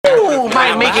move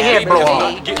might make your head blow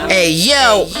off. Hey,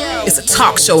 yo, it's a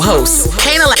talk show host,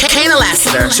 Kaynah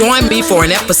Lassiter. Join me for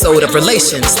an episode of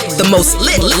Relations, the most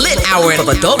lit hour of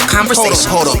adult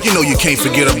conversation. Hold up, you know you can't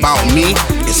forget about me.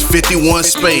 It's 51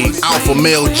 Spade, alpha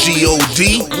male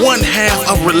G-O-D, one half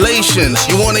of Relations.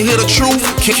 You wanna hear the truth?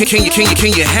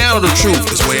 Can you handle the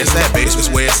truth? It's where it's at, baby. It's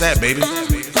where it's at, baby.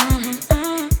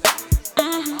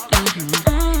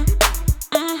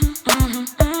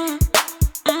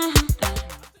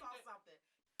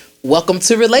 Welcome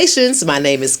to Relations. My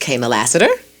name is Kaynah Lassiter.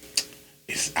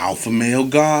 It's alpha male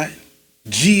God,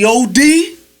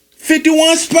 G-O-D,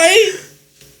 51 Spade.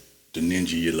 The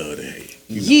ninja you love to hate.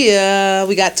 Yeah,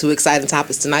 we got two exciting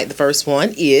topics tonight. The first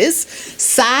one is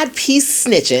side piece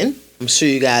snitching. I'm sure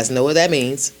you guys know what that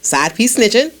means. Side piece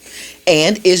snitching.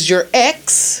 And is your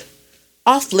ex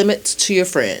off limits to your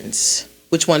friends?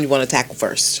 Which one you want to tackle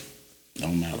first?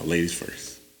 Don't matter, ladies first.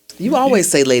 You always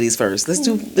say ladies first. Let's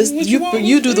do this.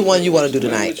 You do the one you want to do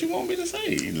tonight. What you want me to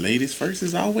say? Ladies first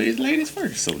is always ladies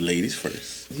first. So ladies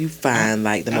first. You find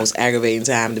like the most aggravating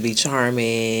time to be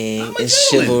charming and gentleman.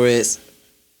 chivalrous.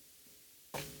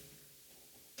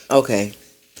 Okay.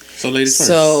 So ladies first.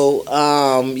 So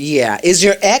yeah, is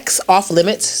your ex off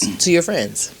limits to your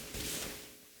friends?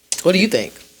 What do you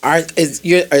think?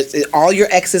 Is all your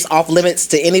exes off limits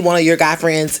to any one of your guy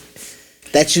friends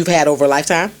that you've had over a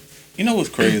lifetime? You know what's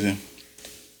crazy?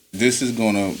 This is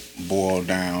gonna boil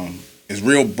down. It's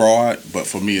real broad, but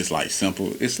for me, it's like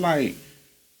simple. It's like,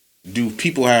 do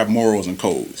people have morals and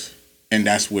codes? And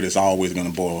that's what it's always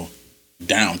gonna boil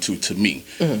down to me.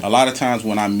 Mm-hmm. A lot of times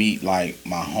when I meet like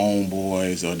my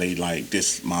homeboys, or they like,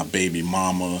 this my baby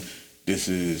mama, this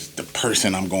is the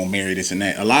person I'm gonna marry, this and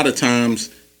that. A lot of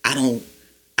times I don't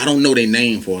know their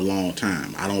name for a long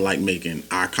time. I don't like making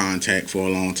eye contact for a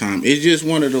long time. It's just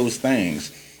one of those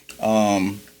things.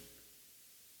 I'm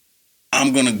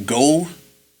gonna go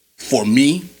for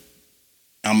me.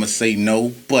 I'm gonna say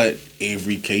no, but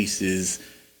every case is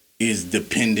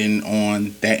depending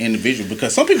on that individual,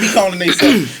 because some people be calling this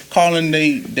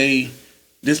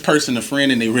person a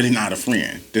friend, and they really not a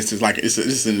friend. This is like this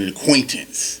is an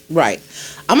acquaintance. Right.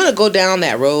 I'm gonna go down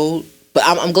that road, but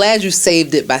I'm glad you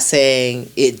saved it by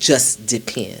saying it just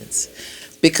depends,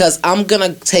 because I'm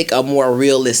gonna take a more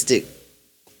realistic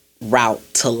route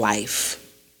to life.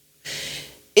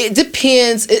 It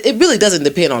depends. It really doesn't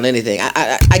depend on anything.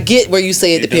 I get where you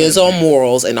say it depends on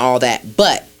morals and all that,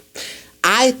 but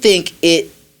I think the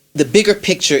bigger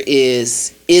picture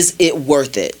is it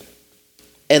worth it?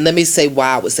 And let me say why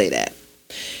I would say that.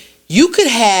 You could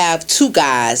have two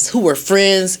guys who were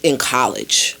friends in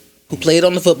college, who played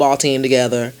on the football team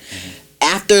together.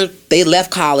 After they left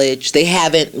college, they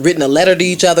haven't written a letter to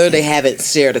each other. They haven't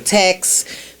shared a text.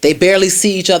 They barely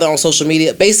see each other on social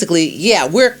media. Basically, yeah,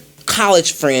 we're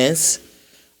college friends,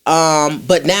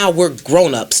 but now we're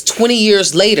grown-ups. 20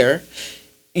 years later,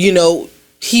 you know,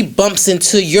 he bumps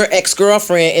into your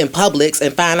ex-girlfriend in Publix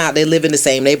and find out they live in the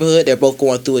same neighborhood. They're both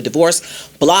going through a divorce,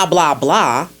 blah, blah,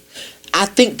 blah. I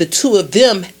think the two of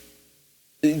them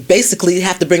basically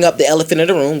have to bring up the elephant in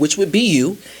the room, which would be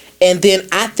you. And then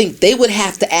I think they would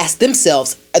have to ask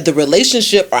themselves the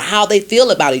relationship or how they feel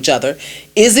about each other.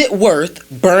 Is it worth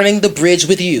burning the bridge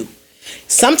with you?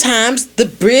 Sometimes the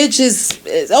bridge is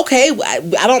okay.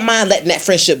 I don't mind letting that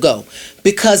friendship go,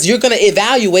 because you're going to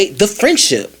evaluate the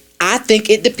friendship. I think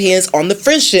it depends on the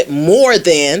friendship more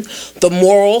than the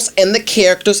morals and the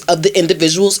characters of the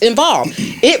individuals involved.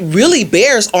 It really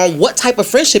bears on what type of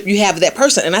friendship you have with that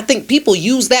person. And I think people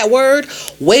use that word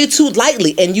way too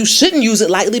lightly, and you shouldn't use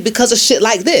it lightly because of shit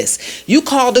like this. You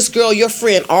call this girl your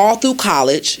friend all through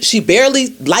college. She barely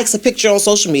likes a picture on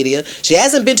social media. She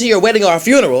hasn't been to your wedding or a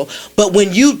funeral. But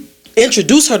when you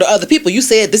introduce her to other people, you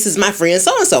said, this is my friend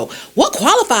so-and-so. What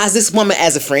qualifies this woman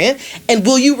as a friend? And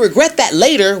will you regret that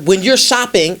later when you're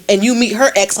shopping and you meet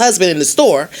her ex-husband in the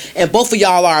store and both of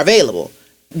y'all are available?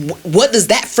 What does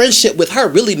that friendship with her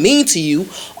really mean to you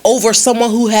over someone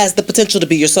who has the potential to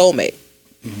be your soulmate?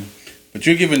 Mm-hmm. But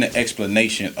you're giving the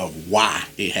explanation of why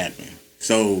it happened.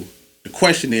 So the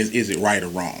question is it right or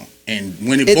wrong? And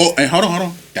when and hold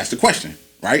on. That's the question,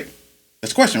 right?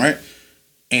 That's the question, right?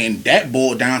 And that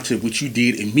boiled down to what you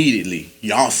did immediately.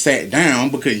 Y'all sat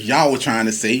down because y'all were trying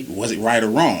to say, was it right or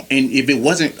wrong? And if it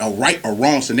wasn't a right or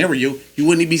wrong scenario, you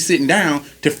wouldn't be sitting down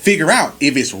to figure out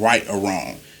if it's right or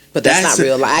wrong. But that's not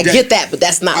real life. I get that, but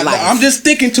that's not life. I'm just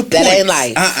sticking to points. That ain't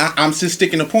life. I'm just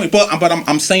sticking to point. But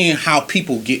I'm saying how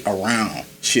people get around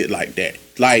shit like that.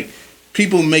 Like,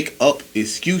 people make up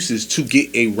excuses to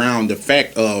get around the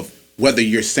fact of whether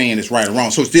you're saying it's right or wrong.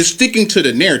 So it's just sticking to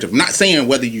the narrative. I'm not saying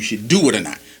whether you should do it or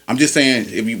not. I'm just saying,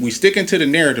 if we sticking to the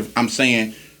narrative, I'm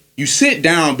saying You sit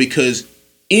down because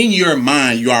in your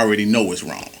mind you already know it's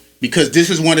wrong. Because this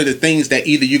is one of the things that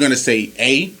either you're gonna say,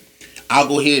 A, I'll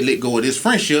go ahead and let go of this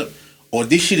friendship, or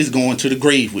this shit is going to the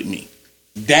grave with me.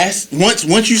 That's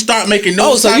once you start making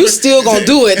those. Oh, so you still gonna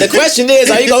do it? The question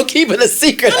is, are you gonna keep it a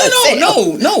secret?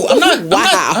 No. I'm not.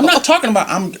 Wow. I'm not talking about.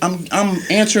 I'm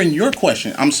answering your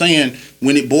question. I'm saying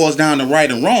when it boils down to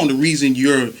right and wrong, the reason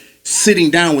you're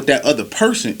sitting down with that other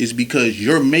person is because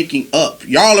you're making up.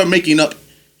 Y'all are making up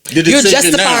the decision. You're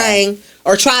justifying now.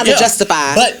 Or trying to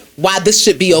justify why this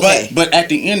should be okay. But at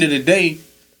the end of the day,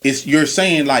 you're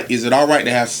saying like, is it all right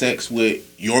to have sex with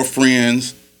your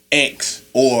friend's ex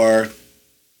or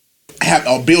have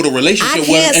or build a relationship? I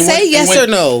can't say yes or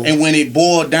no. And when it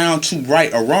boiled down to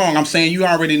right or wrong, I'm saying you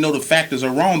already know the factors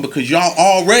are wrong because y'all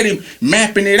already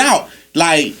mapping it out.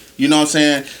 Like, you know what I'm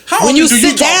saying? How when often you do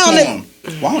sit you talk down to him?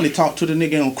 Well, I only talk to the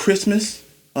nigga on Christmas,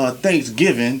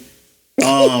 Thanksgiving.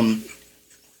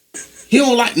 He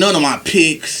don't like none of my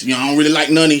pics. You know, I don't really like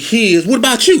none of his. What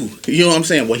about you? You know what I'm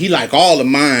saying? Well, he like all of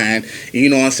mine. You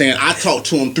know what I'm saying? I talked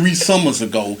to him 3 summers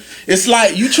ago. It's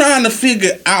like you trying to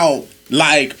figure out,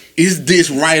 like, is this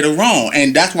right or wrong?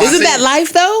 And that's why Isn't that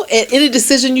life, though? At any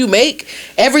decision you make,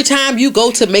 every time you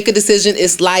go to make a decision,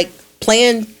 it's like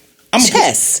playing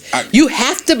chess. You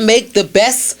have to make the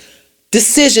best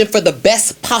decision for the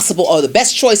best possible, or the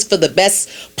best choice for the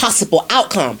best possible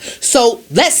outcome. So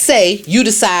let's say you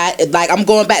decide, like, I'm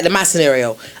going back to my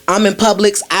scenario. I'm in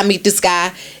Publix. I meet this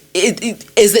guy.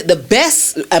 Is it the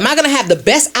best? Am I going to have the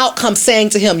best outcome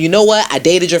saying to him, you know what? I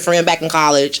dated your friend back in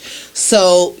college.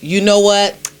 So you know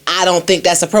what? I don't think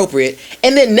that's appropriate.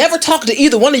 And then never talk to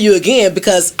either one of you again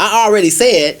because I already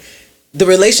said the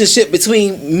relationship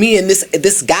between me and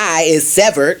this guy is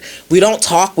severed. We don't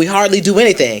talk. We hardly do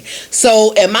anything.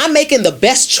 So am I making the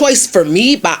best choice for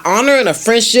me by honoring a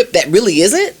friendship that really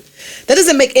isn't? That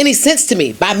doesn't make any sense to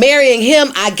me. By marrying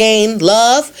him, I gain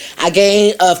love. I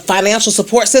gain a financial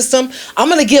support system. I'm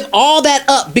going to give all that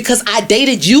up because I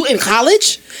dated you in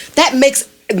college? That makes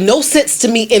no sense to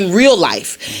me in real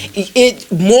life.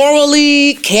 It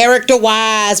morally,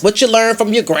 character-wise, what you learn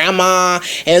from your grandma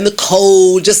and the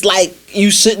code, just like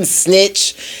you shouldn't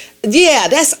snitch. Yeah,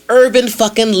 that's urban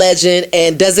fucking legend.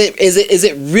 And is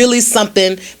it really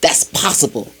something that's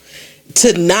possible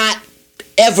to not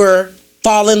ever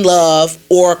fall in love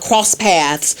or cross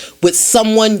paths with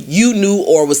someone you knew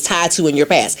or was tied to in your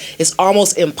past? It's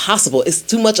almost impossible. It's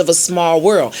too much of a small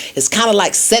world. It's kind of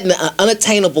like setting an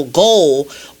unattainable goal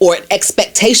or an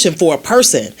expectation for a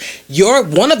person.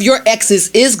 One of your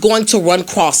exes is going to run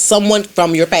across someone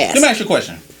from your past. Let me ask you a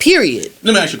question. Period.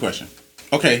 Let me ask you a question.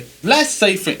 Okay, let's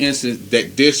say, for instance,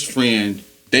 that this friend,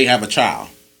 they have a child.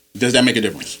 Does that make a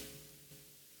difference?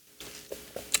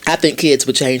 I think kids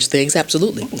would change things,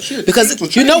 absolutely. Oh, shit.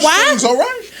 Because you know why? Things, all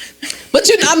right. But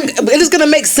it is going to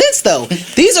make sense, though.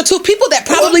 These are two people that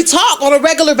probably talk on a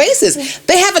regular basis.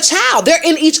 They have a child. They're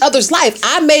in each other's life.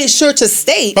 I made sure to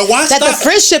state that the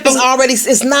friendship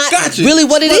is not really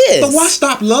what it is. But why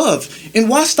stop love? And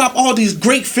why stop all these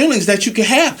great feelings that you can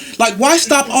have? Like, why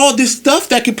stop all this stuff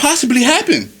that could possibly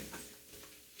happen?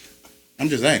 I'm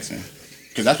just asking.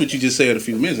 Because that's what you just said a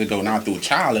few minutes ago. Now I threw a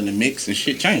child in the mix and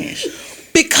shit changed.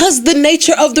 Because the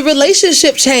nature of the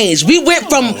relationship changed. We went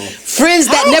from friends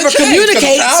that never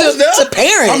communicate to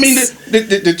parents. I mean,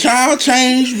 the child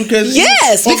changed because...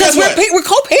 Yes, because we're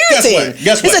co-parenting.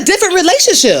 Guess what? It's a different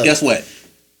relationship. Guess what?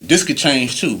 This could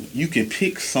change too. You can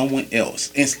pick someone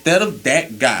else. Instead of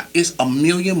that guy, it's a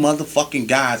million motherfucking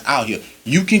guys out here.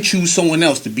 You can choose someone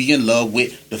else to be in love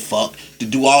with, to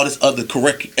do all this other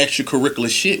extracurricular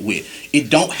shit with. It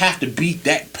don't have to be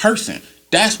that person.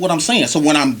 That's what I'm saying. So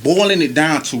when I'm boiling it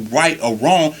down to right or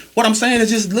wrong, what I'm saying is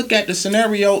just look at the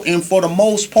scenario, and for the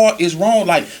most part, it's wrong.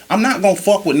 Like, I'm not gonna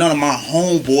fuck with none of my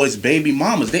homeboys' baby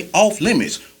mamas. They off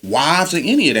limits. Wives or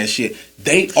any of that shit.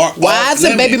 They are wives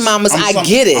and baby mamas. I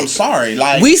get it. I'm sorry.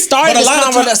 Like, we started this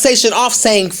conversation off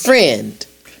saying friend.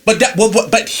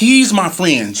 But he's my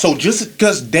friend. So just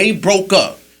because they broke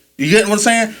up. You get what I'm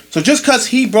saying? So just because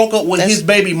he broke up with his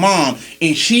baby mom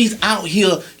and she's out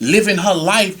here living her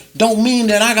life, don't mean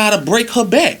that I gotta break her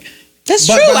back. That's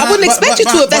true. I wouldn't expect you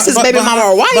to if that's his baby mama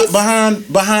or wife.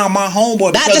 Behind my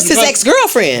homeboy, not just his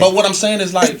ex-girlfriend. But what I'm saying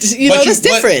is, like, that's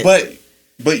different.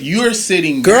 But you're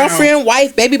sitting girlfriend,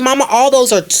 wife, baby mama. All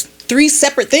those are 3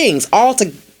 separate things. All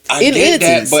to I get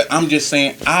that, but I'm just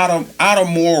saying, out of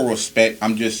moral respect,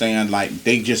 I'm just saying, like,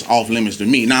 they just off limits to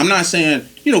me. Now, I'm not saying,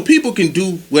 people can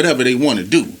do whatever they want to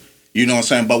do. You know what I'm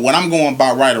saying? But what I'm going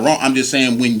about right or wrong, I'm just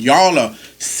saying when y'all are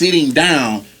sitting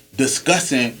down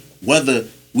discussing whether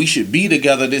we should be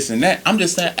together, this and that. I'm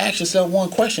just saying, ask yourself one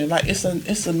question. Like, it's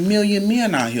a million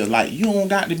men out here. Like, you don't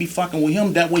got to be fucking with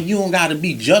him. That way you don't got to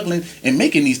be juggling and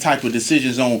making these type of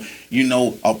decisions on, you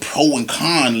know, a pro and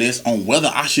con list on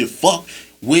whether I should fuck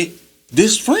with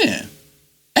this friend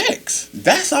X.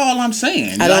 That's all I'm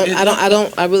saying.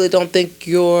 I really don't think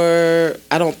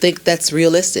I don't think that's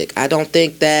realistic. I don't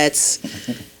think that's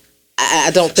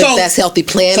that's healthy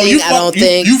planning. So you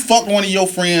you fucked one of your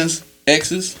friends'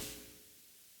 exes?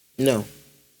 No.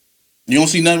 You don't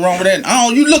see nothing wrong with that?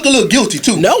 Oh, you look a little guilty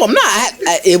too. No, I'm not.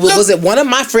 Was it one of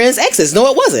my friend's exes? No,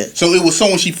 it wasn't. So it was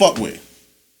someone she fucked with?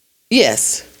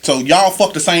 Yes. So y'all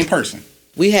fucked the same person?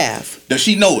 We have. Does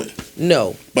she know it?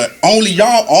 No. But only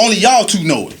y'all two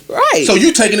know it. Right. So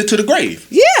you taking it to the grave?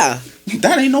 Yeah.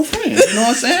 That ain't no friend. You know what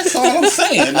I'm saying? That's all I'm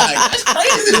saying. Like, that's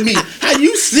crazy to me. How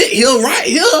you sit here right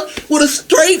here with a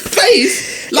straight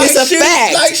face. Like, it's a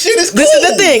fact. Like shit is cool. This is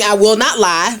the thing. I will not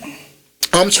lie.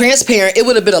 I'm transparent. It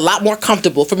would have been a lot more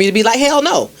comfortable for me to be like, hell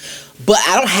no. But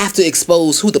I don't have to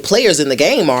expose who the players in the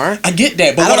game are. I get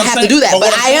that. But I don't have to do that.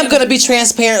 But I am going to be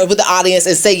transparent with the audience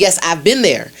and say, yes, I've been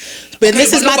there. But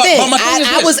this is my thing.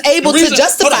 I was able to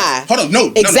justify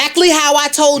exactly how I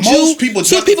told you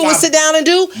two people would sit down and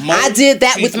do. I did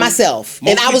that with myself.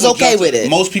 And I was okay with it.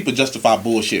 Most people justify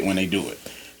bullshit when they do it.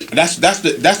 That's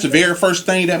the very first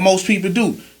thing that most people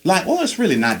do. Like, oh, it's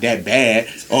really not that bad.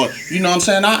 Or, you know what I'm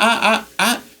saying?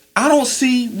 I don't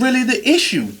see really the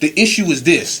issue. The issue is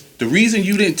this. The reason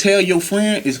you didn't tell your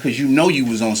friend is because you know you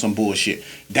was on some bullshit.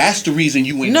 That's the reason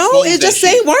you ain't. No, it just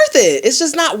ain't worth it. It's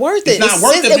just not worth it. It's not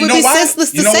worth it. It would be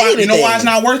senseless to say anything. You know why it's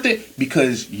not worth it?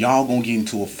 Because y'all gonna get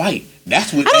into a fight.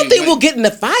 That's what. I don't think we'll get in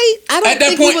a fight. I don't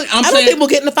think we'll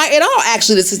get in a fight at all.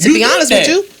 Actually, to be honest with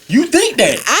you. You think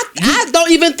that? I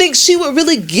don't even think she would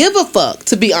really give a fuck,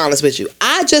 to be honest with you.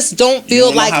 I just don't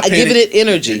feel like giving it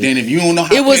energy. Then if you don't know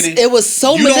how it was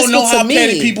so you don't know how to me.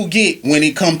 petty people get when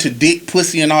it come to dick,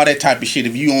 pussy, and all that type of shit.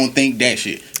 If you don't think that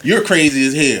shit, you're crazy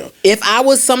as hell. If I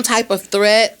was some type of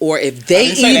threat, or if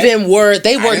they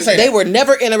were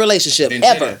never in a relationship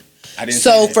ever.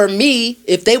 So for me,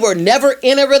 if they were never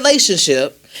in a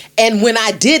relationship. And when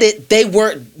I did it, they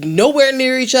weren't nowhere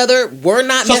near each other. We're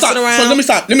not messing around. So let me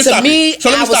stop.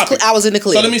 I was in the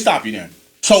clear. So let me stop you then.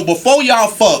 So before y'all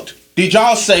fucked, did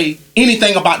y'all say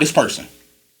anything about this person?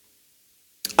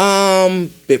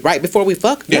 Right before we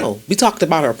fucked? Yeah. No. We talked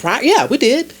about her prior. Yeah, we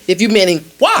did. If you meaning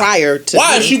prior to.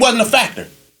 Why? If she wasn't a factor?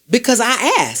 Because I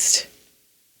asked.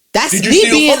 Did you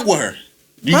still fuck with her?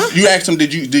 You asked him,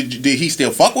 did he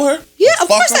still fuck with her? Yeah, of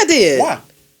course I did. Why?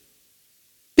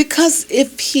 Because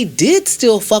if he did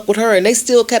still fuck with her and they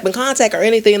still kept in contact or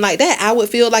anything like that, I would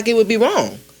feel like it would be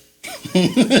wrong.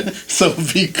 So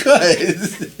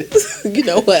because you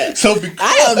know what? So because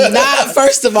I am not,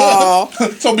 first of all.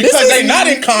 So because they not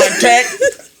in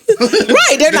contact.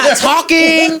 Right, they're not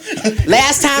talking.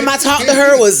 Last time I talked to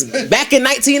her was back in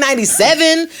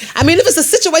 1997. I mean, if it's a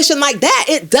situation like that,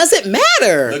 it doesn't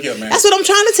matter. Look here, man. That's what I'm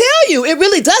trying to tell you. It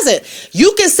really doesn't.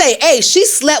 You can say, hey, she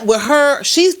slept with her,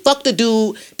 she fucked a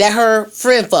dude that her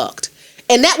friend fucked.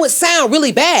 And that would sound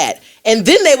really bad. And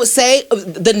then they would say,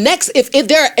 if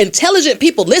there are intelligent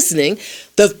people listening,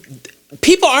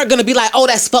 people aren't going to be like, oh,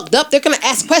 that's fucked up. They're going to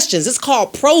ask questions. It's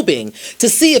called probing to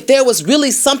see if there was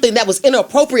really something that was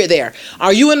inappropriate there.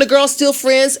 Are you and the girl still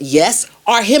friends? Yes.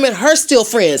 Are him and her still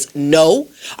friends? No.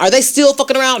 Are they still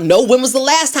fucking around? No. When was the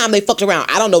last time they fucked around?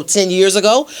 I don't know, 10 years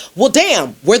ago? Well,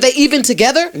 damn. Were they even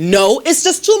together? No. It's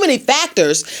just too many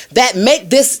factors that make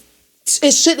this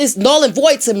is null and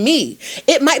void to me.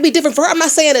 It might be different for her. I'm not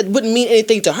saying it wouldn't mean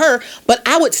anything to her, but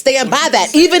I would stand by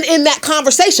that. Even in that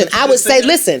conversation, I would say,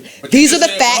 listen, these are the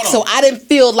facts, so I didn't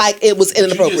feel like it was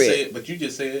inappropriate. But you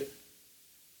just said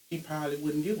she probably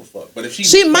wouldn't give a fuck. But if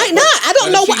she might not. I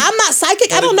don't know. I'm not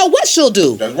psychic. I don't know what she'll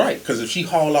do. That's right. Because if she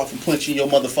haul off and punch in your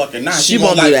motherfucking knife, she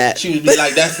won't do that. She would be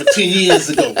like that for 10 years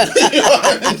ago. You know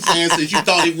what I'm saying? Since you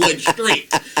thought it wasn't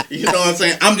straight. You know what I'm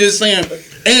saying? I'm just saying.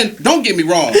 And don't get me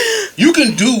wrong.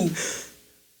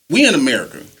 We in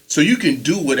America. So you can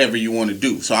do whatever you want to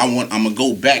do. So I'm going to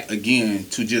go back again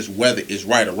to just whether it's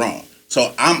right or wrong.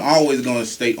 So I'm always going to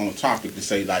stay on topic to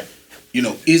say, like, you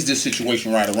know, is this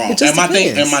situation right or wrong? And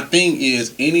my thing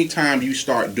is, anytime you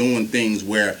start doing things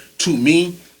where, to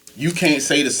me, you can't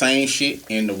say the same shit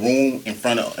in the room in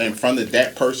front of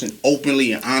that person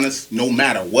openly and honest, no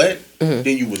matter what, then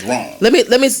you was wrong. Let me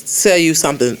tell you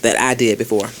something that I did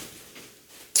before.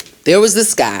 There was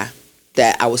this guy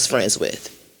that I was friends with,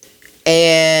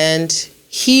 and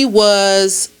he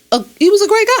was a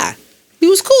great guy. He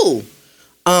was cool.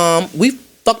 We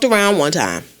fucked around one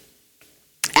time.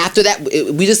 After that,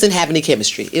 we just didn't have any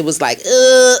chemistry. It was like,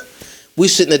 we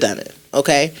shouldn't have done it.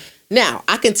 Okay. Now,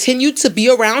 I continue to be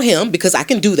around him because I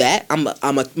can do that. I'm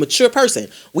a mature person.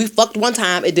 We fucked one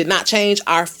time. It did not change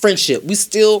our friendship. We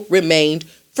still remained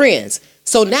friends.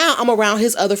 So now I'm around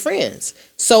his other friends.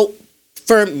 So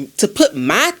to put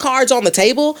my cards on the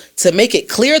table to make it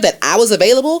clear that I was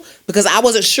available because I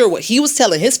wasn't sure what he was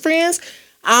telling his friends,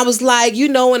 I was like,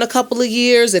 in a couple of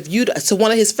years, to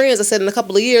one of his friends, I said, in a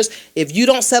couple of years, if you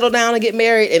don't settle down and get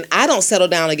married and I don't settle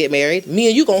down and get married, me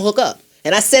and you gonna hook up.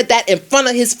 And I said that in front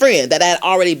of his friend that I had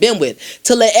already been with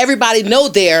to let everybody know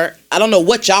there. I don't know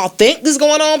what y'all think is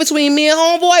going on between me and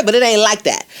homeboy, but it ain't like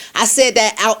that. I said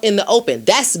that out in the open.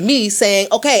 That's me saying,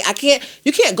 okay,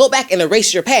 you can't go back and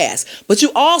erase your past. But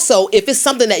you also, if it's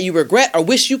something that you regret or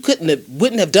wish you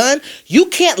wouldn't have done, you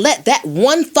can't let that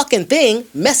one fucking thing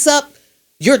mess up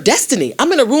your destiny.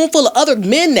 I'm in a room full of other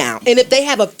men now. And if they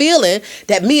have a feeling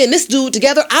that me and this dude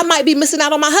together, I might be missing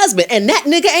out on my husband. And that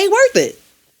nigga ain't worth it.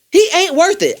 He ain't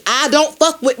worth it. I don't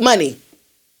fuck with money.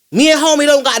 Me and homie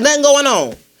don't got nothing going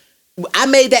on. I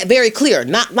made that very clear.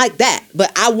 Not like that.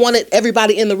 But I wanted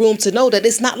everybody in the room to know that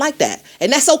it's not like that.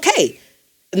 And that's okay.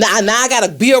 Now I gotta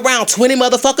be around 20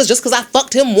 motherfuckers just because I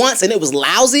fucked him once and it was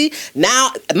lousy.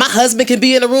 Now my husband can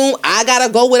be in the room. I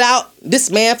gotta go without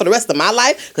this man for the rest of my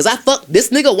life because I fucked this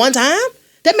nigga one time?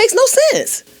 That makes no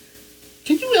sense.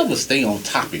 Can you ever stay on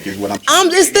topic is what I'm trying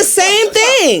to It's the same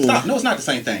thing. Stop. No, it's not the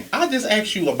same thing. I just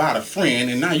asked you about a friend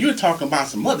and now you're talking about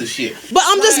some other shit. But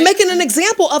I'm just making an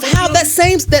example of how that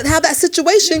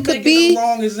situation could be. The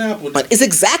wrong example. But it's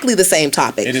exactly the same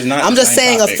topic. It is not. I'm just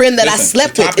saying topic. A friend that I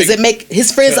slept with, does it make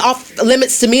his friends off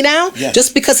limits to me now? Yes.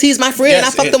 Just because he's my friend and I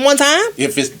fucked him one time?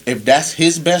 If that's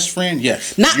his best friend,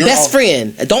 yes. Not best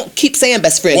friend. Don't keep saying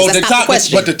best friend. Well, that's not the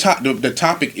question. But the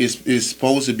topic is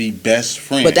supposed to be best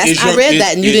friend. But I read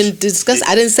that and you didn't discuss.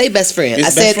 I didn't say best friend. I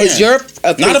said is your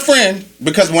not a friend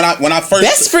because when I first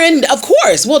best friend, of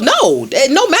course. Well, no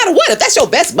matter what, if that's your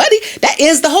best buddy, that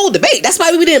ends the whole debate. That's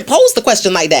why we didn't pose the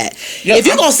question like that. Yeah, if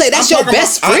you're gonna say that's your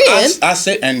best friend, I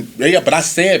said but I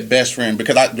said best friend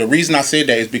because the reason I said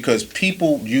that is because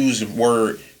people use the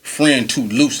word friend too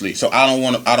loosely. So I don't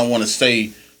want to say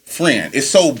friend. It's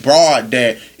so broad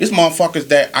that it's motherfuckers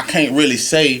that I can't really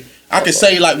say. I can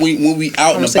say like when we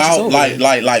out and about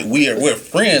like we're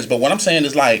friends, but what I'm saying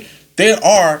is like there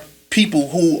are people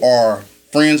who are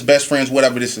friends, best friends,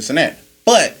 whatever this and that.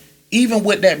 But even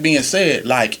with that being said,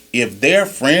 like if they're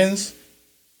friends,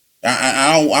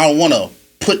 I don't want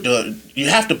to you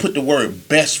have to put the word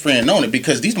best friend on it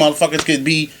because these motherfuckers could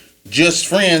be just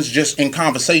friends, just in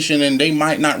conversation, and they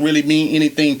might not really mean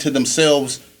anything to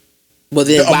themselves. Well,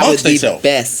 then why would it be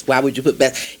best? Why would you put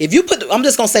best? If you put, I'm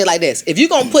just gonna say it like this: if you're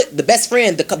gonna put the best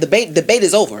friend, the debate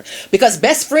is over because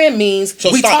best friend means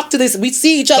talk to this, we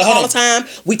see each other all the time,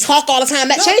 we talk all the time.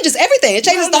 That changes everything. It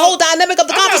changes the whole dynamic of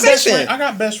the conversation. I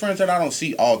got best friends that I don't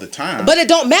see all the time, but it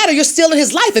don't matter. You're still in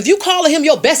his life. If you calling him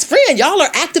your best friend, y'all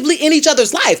are actively in each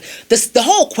other's life. The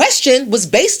whole question was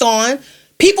based on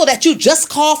people that you just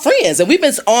call friends, and we've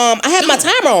been. I have my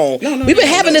timer on. We've been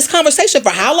having this conversation for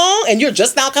how long? And you're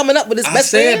just now coming up with this best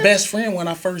friend. I said best friend when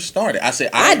I first started. I said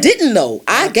I didn't know.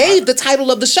 I gave the title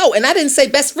of the show, and I didn't say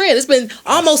best friend. It's been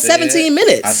almost 17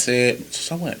 minutes. I said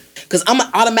so what? Because I'm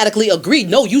automatically agree.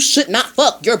 No, you should not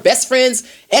fuck your best friend's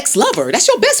ex-lover. That's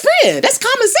your best friend. That's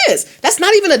common sense. That's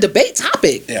not even a debate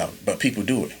topic. Yeah, but people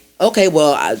do it. Okay,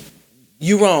 well,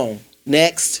 you wrong.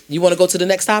 Next. You want to go to the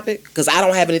next topic? Because I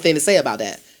don't have anything to say about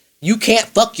that. You can't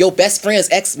fuck your best friend's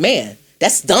ex-man.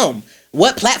 That's dumb.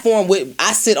 What platform would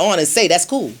I sit on and say that's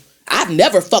cool? I've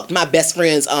never fucked my best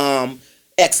friend's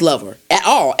ex-lover at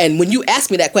all. And when you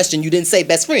asked me that question, you didn't say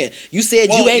best friend. You said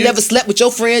you ain't never slept with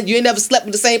your friend. You ain't never slept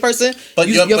with the same person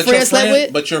your friend slept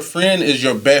with? But your friend is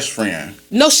your best friend.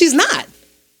 No, she's not.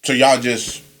 So y'all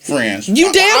just friends.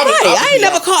 You damn right. I ain't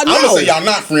never called. I'm gonna say y'all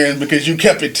not friends because you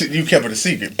kept it a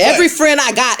secret. Every friend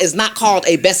I got is not called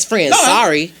a best friend. No,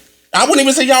 sorry. I wouldn't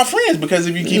even say y'all friends because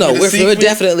if you keep it a secret, we're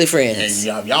definitely friends.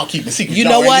 And y'all keep it secret. You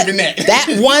know what?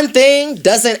 That one thing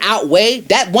doesn't outweigh.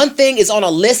 That one thing is on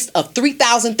a list of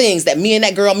 3,000 things that me and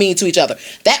that girl mean to each other.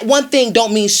 That one thing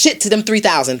don't mean shit to them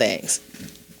 3,000 things.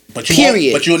 But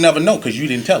you'll never know because you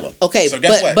didn't tell her. Okay, so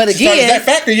guess what? But again, is that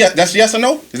fact or yes? That's yes or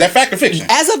no? Is that fact or fiction?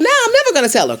 As of now, I'm never gonna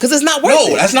tell her because it's not worth it.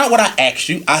 No, that's not what I asked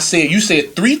you. I said you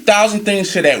said 3,000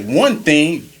 things to that one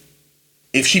thing.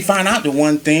 If she find out the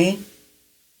one thing,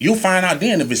 you'll find out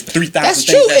then if it's 3,000 That's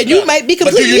things. True, and you might be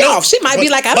completely off. She might be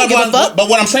like, I don't give a fuck. But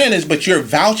what I'm saying is, but you're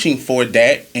vouching for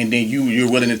that, and then you're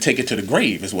willing to take it to the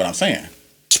grave. Is what I'm saying.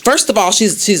 First of all,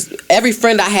 she's every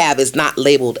friend I have is not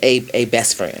labeled a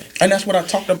best friend, and that's what I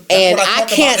talked about. And I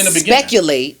can't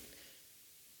speculate.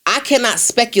 I cannot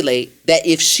speculate that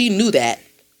if she knew that,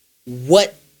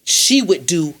 what she would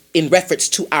do in reference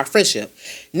to our friendship.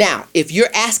 Now, if you're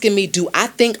asking me, do I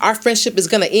think our friendship is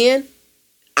going to end?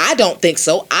 I don't think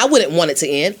so. I wouldn't want it to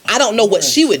end. I don't know what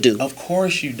she would do. Of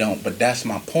course you don't, but that's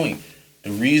my point.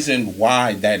 The reason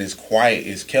why that is quiet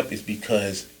is kept is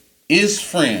because is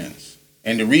friends.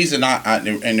 And the reason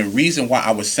the reason why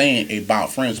I was saying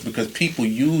about friends, because people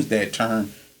use that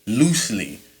term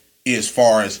loosely as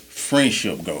far as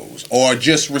friendship goes, or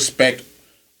just respect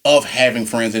of having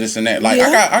friends and this and that. Like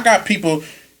I got people,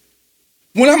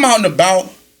 when I'm out and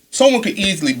about, someone could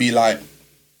easily be like,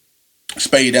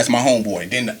 Spade, that's my homeboy.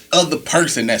 Then the other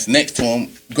person that's next to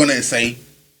him gonna say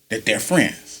that they're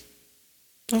friends.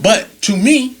 Okay. But to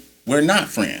me, we're not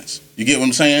friends. You get what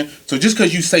I'm saying? So just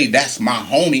because you say that's my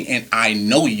homie and I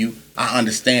know you, I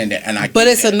understand that, and But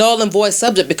it's a null and void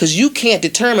subject because you can't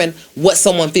determine what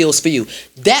someone feels for you.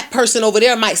 That person over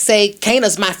there might say,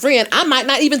 Kaynah's my friend. I might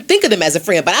not even think of them as a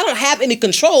friend, but I don't have any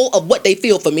control of what they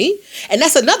feel for me. And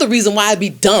that's another reason why it'd be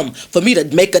dumb for me to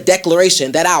make a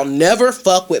declaration that I'll never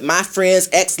fuck with my friend's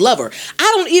ex-lover.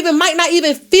 Might not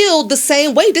even feel the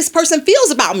same way this person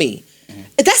feels about me. Mm-hmm.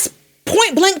 That's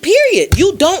point blank period.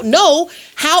 You don't know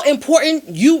how important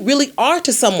you really are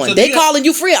to someone. So they calling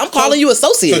you friend. I'm calling you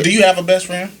associate. So do you have a best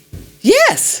friend?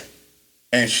 Yes.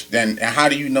 And how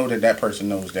do you know that person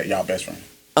knows that y'all best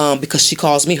friend? Because she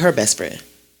calls me her best friend.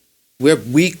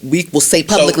 We will say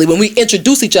publicly when we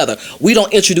introduce each other, we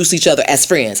don't introduce each other as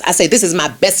friends. I say, this is my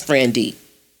best friend D.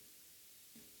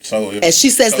 And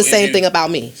she says the same thing about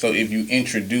me. So if you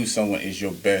introduce someone as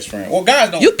your best friend, well,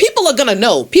 guys don't. People are gonna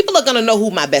know. People are gonna know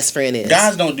who my best friend is.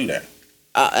 Guys don't do that.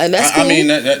 And that's cool.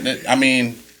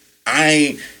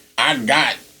 I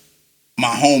got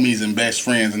my homies and best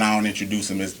friends, and I don't introduce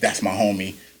them as that's my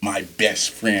homie, my best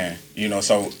friend. You know,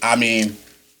 so I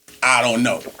don't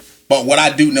know. But what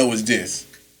I do know is this: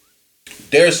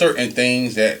 there are certain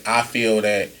things that I feel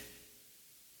that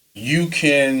you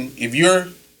can, if you're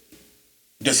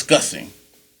discussing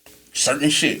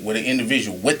certain shit with an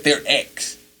individual, with their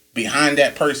ex, behind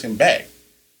that person back,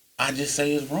 I just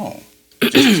say it's wrong.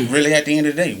 Just really at the end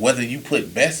of the day, whether you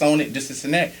put best on it, this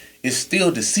and that, it's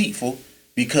still deceitful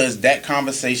because that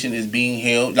conversation is being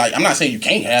held. Like, I'm not saying you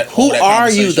can't have. Who are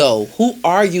you though? Who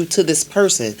are you to this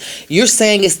person? You're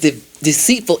saying it's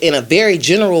deceitful in a very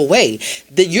general way.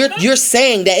 That you're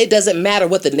saying that it doesn't matter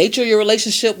what the nature of your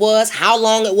relationship was, how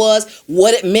long it was,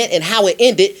 what it meant, and how it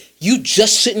ended. You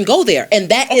just shouldn't go there, and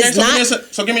that is not.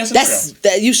 So give me a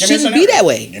scenario. You shouldn't be that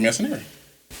way. Give me a scenario.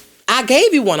 I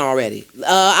gave you one already.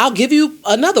 I'll give you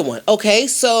another one. Okay,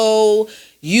 so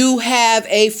you have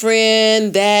a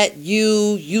friend that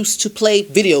you used to play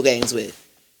video games with.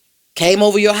 Came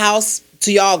over your house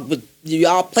to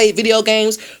y'all played video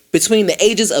games between the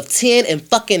ages of 10 and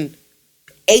fucking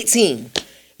 18.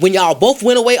 When y'all both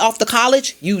went away off to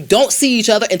college, you don't see each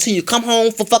other until you come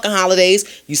home for fucking holidays.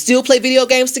 You still play video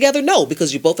games together? No,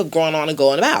 because you both have gone on and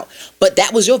going about. But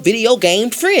that was your video game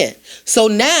friend. So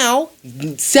now,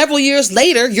 several years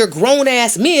later, you're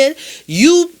grown-ass men,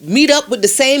 you meet up with the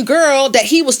same girl that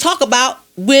he was talking about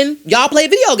when y'all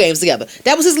played video games together.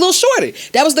 That was his little shorty.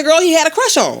 That was the girl he had a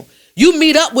crush on. You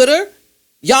meet up with her,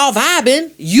 y'all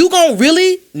vibing, you gonna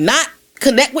really not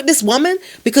connect with this woman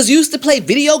because you used to play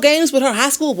video games with her high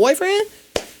school boyfriend?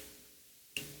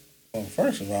 Well,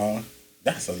 first of all,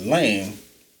 that's a lame.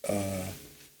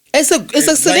 It's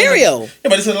a scenario. Yeah,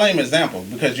 but it's a lame example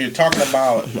because you're talking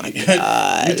about. Oh my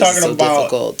God,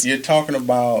 You're talking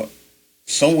about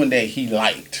someone that he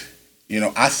liked. You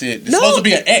know, I said it's supposed to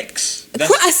be an ex.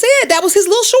 I said that was his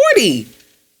little shorty.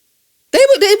 They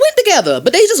went together,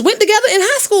 but they just went together in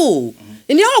high school,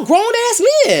 and y'all grown ass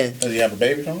men. Does he have a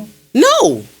baby from him?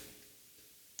 No.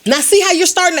 Now see how you're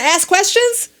starting to ask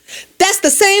questions? That's the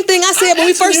same thing I said when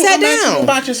we first sat down.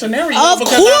 About your scenario. Of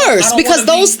course, because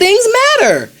those things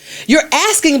matter. You're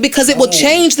asking because it will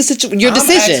change the your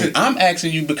decision. I'm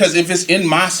asking you because if it's in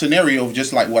my scenario,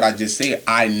 just like what I just said,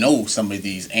 I know some of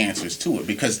these answers to it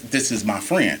because this is my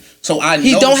friend. So I know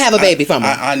he don't have a baby from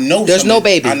him. I know there's no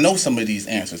baby. I know some of these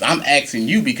answers. I'm asking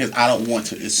you because I don't want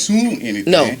to assume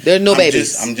anything. No, there's no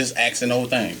babies. I'm just asking the whole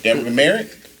thing. They ever been married?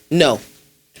 No.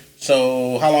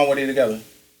 So how long were they together?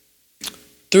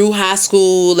 Through high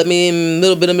school,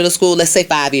 middle school, let's say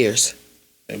 5 years.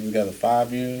 They were together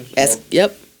 5 years?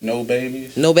 Yep. No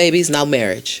babies? No babies, no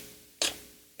marriage.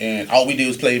 And all we did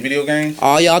was play video games?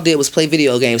 All y'all did was play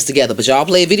video games together. But y'all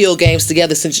played video games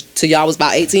together till y'all was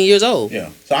about 18 years old. Yeah.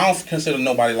 So I don't consider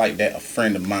nobody like that a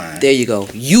friend of mine. There you go.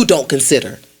 You don't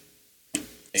consider.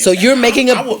 So you're making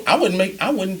I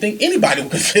wouldn't think anybody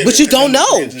would consider. But you don't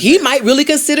know. He might really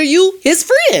consider you his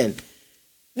friend.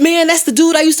 Man, that's the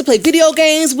dude I used to play video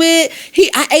games with.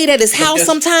 I ate at his house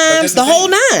sometimes. The whole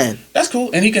nine. That's cool,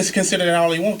 and he can consider that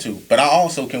all he want to. But I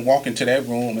also can walk into that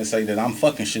room and say that I'm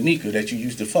fucking Shanika that you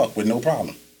used to fuck with no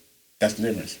problem. That's the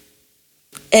difference.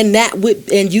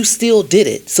 And you still did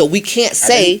it. So we can't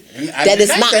say that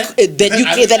it's not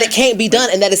that it can't be done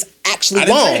and that it's actually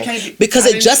wrong because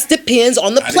it just depends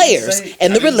on the players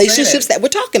and the relationships that we're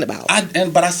talking about.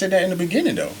 But I said that in the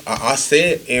beginning though. I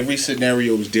said every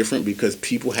scenario is different because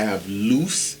people have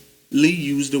loosely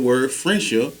used the word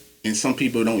friendship and some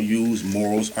people don't use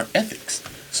morals or ethics.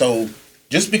 So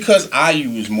just because I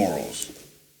use morals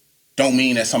don't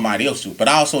mean that somebody else do. But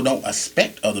I also don't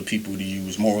expect other people to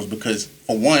use morals because,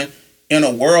 for one, in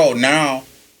a world now,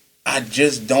 I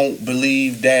just don't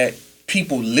believe that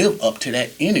people live up to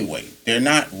that anyway. They're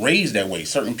not raised that way.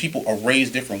 Certain people are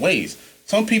raised different ways.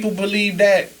 Some people believe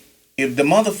that if the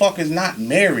motherfucker's not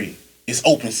married, it's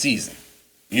open season.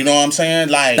 You know what I'm saying?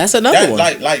 Like that's another one.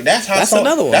 Like that's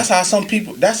how some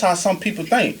people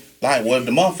think. Like, well, if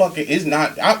the motherfucker is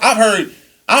not. I've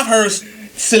heard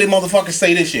silly motherfuckers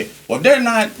say this shit. Well,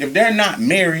 if they're not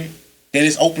married, then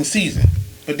it's open season.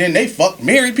 But then they fuck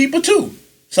married people too.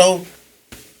 So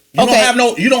you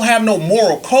don't have no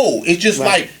moral code. It's just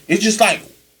like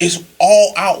it's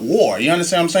all out war. You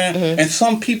understand what I'm saying? Mm-hmm. And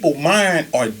some people mind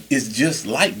is just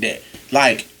like that.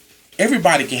 Like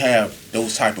everybody can have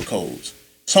those type of codes.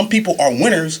 Some people are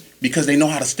winners because they know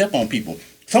how to step on people.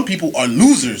 Some people are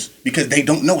losers because they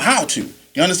don't know how to.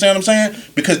 You understand what I'm saying?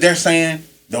 Because they're saying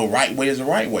the right way is the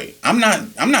right way. I'm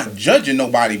not judging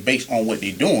nobody based on what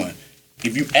they're doing.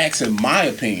 If you ask in my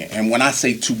opinion, and when I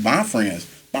say to my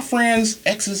friends'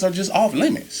 exes are just off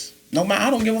limits. No matter, I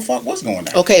don't give a fuck what's going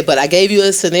on. Okay, but I gave you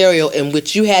a scenario in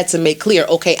which you had to make clear,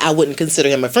 okay, I wouldn't consider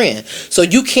him a friend. So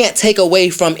you can't take away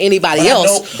from anybody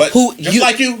else who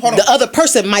the other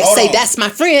person might say that's my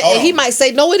friend, and he might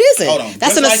say no, it isn't.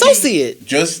 That's an associate.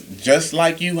 Just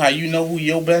like you, how you know who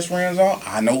your best friends are,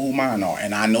 I know who mine are,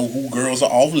 and I know who girls are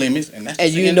off limits, and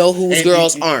you know whose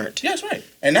girls aren't. That's right,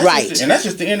 and that's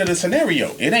just the end of the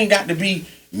scenario. It ain't got to be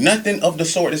nothing of the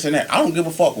sort, this and that. I don't give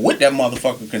a fuck what that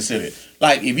motherfucker considered.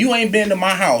 Like, if you ain't been to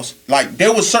my house, like,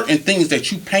 there was certain things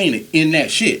that you painted in that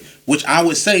shit, which I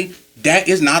would say that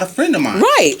is not a friend of mine.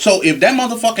 Right. So if that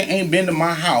motherfucker ain't been to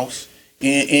my house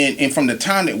and from the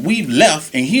time that we've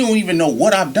left and he don't even know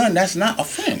what I've done, that's not a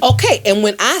friend. Okay, and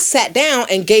when I sat down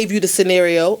and gave you the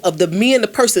scenario of me and the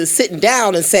person sitting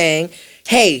down and saying,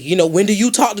 hey, when do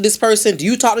you talk to this person? Do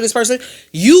you talk to this person?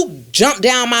 You jump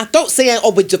down my throat saying,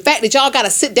 oh, but the fact that y'all got to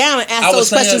sit down and ask those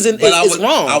questions is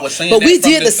wrong. I was saying but we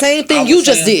did the same thing you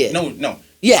just did. No.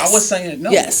 Yes. I was saying, no.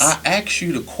 Yes. I asked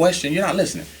you the question. You're not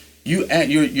listening.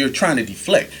 You're trying to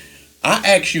deflect. I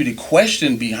asked you the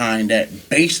question behind that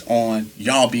based on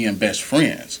y'all being best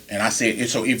friends. And I said,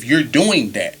 so if you're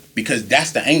doing that, because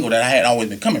that's the angle that I had always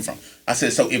been coming from. I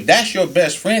said, so if that's your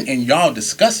best friend and y'all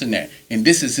discussing that, and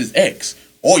this is his ex,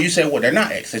 or you say, well, they're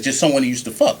not ex, it's just someone he used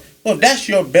to fuck. Well, if that's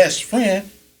your best friend,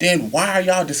 then why are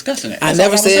y'all discussing that? I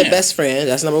never said best friend.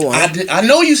 That's number one. I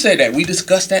know you said that. We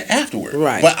discussed that afterward.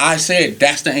 Right. But I said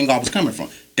that's the angle I was coming from.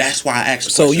 That's why I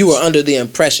asked questions. So you were under the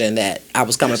impression that I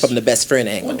was coming from the best friend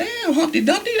angle. Well, damn, Humpty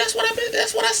Dumpty. That's what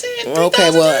I said.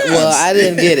 Okay, well, I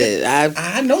didn't get it.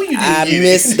 I know you didn't. I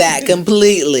missed that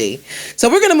completely. So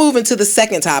we're gonna move into the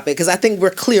second topic because I think we're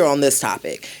clear on this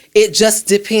topic. It just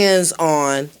depends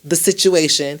on the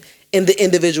situation and the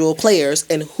individual players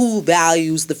and who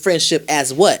values the friendship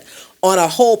as what. On a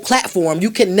whole platform, you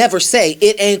can never say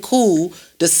it ain't cool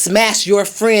to smash your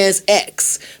friend's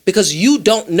ex because you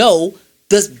don't know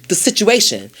the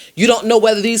situation. You don't know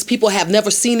whether these people have never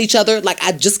seen each other. Like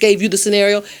I just gave you the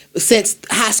scenario since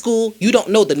high school. You don't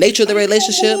know the nature of the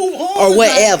relationship or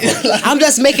whatever. I'm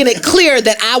just making it clear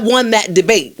that I won that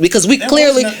debate because we were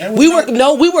clearly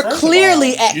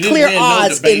at clear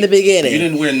odds in the beginning. You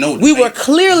didn't win no debate. We were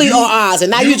clearly on odds,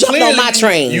 and now you jumped on my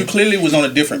train. You clearly was on a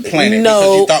different planet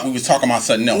because you thought we was talking about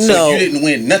something else. So you didn't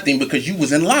win nothing because you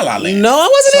was in La La Land. No, I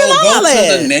wasn't in La La Land.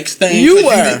 Go to the next thing. You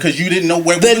were because you didn't know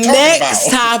where we were talking about. The next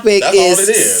topic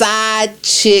is side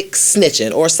chick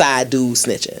snitching or side dude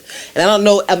snitching. And I don't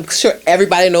know, I'm sure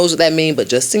everybody knows what that means, but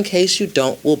just in case you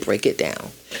don't, we'll break it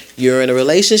down. You're in a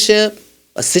relationship,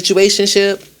 a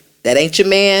situationship, that ain't your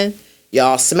man,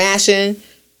 y'all smashing,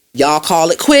 y'all call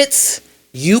it quits,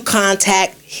 you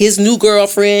contact his new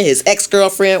girlfriend, his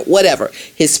ex-girlfriend, whatever,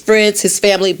 his friends, his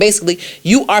family, basically,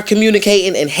 you are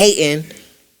communicating and hating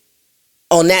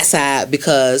on that side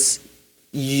because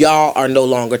y'all are no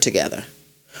longer together.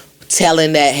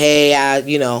 Telling that, hey,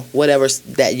 whatever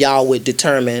that y'all would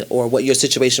determine or what your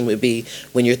situation would be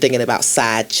when you're thinking about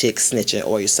side chick snitching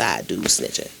or your side dude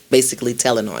snitching. Basically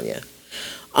telling on you.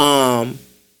 I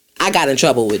got in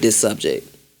trouble with this subject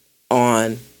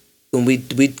on when we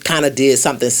kind of did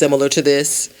something similar to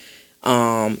this.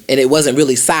 And it wasn't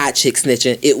really side chick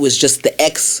snitching. It was just the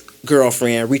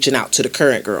ex-girlfriend reaching out to the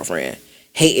current girlfriend,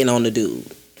 hating on the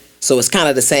dude. So it's kind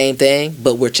of the same thing,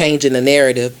 but we're changing the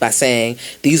narrative by saying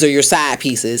these are your side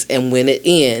pieces, and when it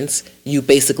ends, you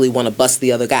basically want to bust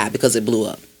the other guy because it blew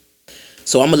up.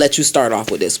 So I'm gonna let you start off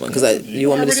with this one because you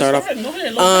want me to start off. Go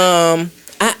ahead.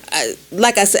 I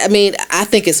like I said, I mean, I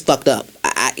think it's fucked up.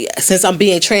 Since I'm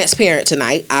being transparent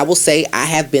tonight, I will say I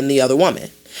have been the other woman.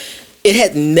 It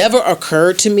had never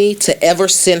occurred to me to ever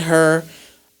send her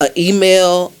an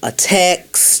email, a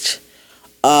text,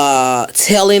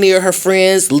 tell any of her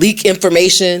friends, leak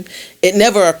information. It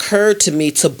never occurred to me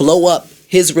to blow up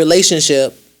his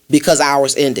relationship because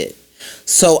ours ended.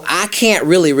 So I can't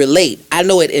really relate. I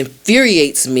know it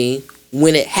infuriates me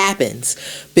when it happens,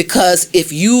 because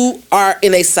if you are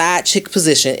in a side chick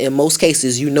position, in most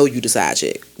cases, you know you the side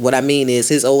chick. What I mean is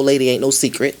his old lady ain't no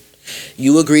secret.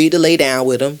 You agreed to lay down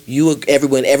with him.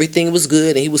 Everything was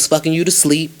good and he was fucking you to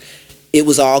sleep. It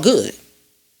was all good.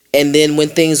 And then when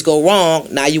things go wrong,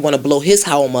 now you want to blow his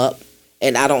home up,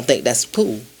 and I don't think that's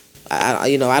cool.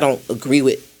 I don't agree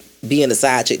with being a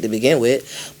side chick to begin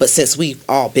with, but since we've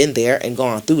all been there and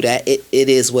gone through that, it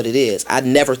is what it is. I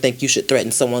never think you should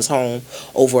threaten someone's home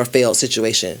over a failed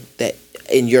situation that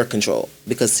in your control,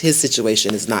 because his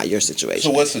situation is not your situation. So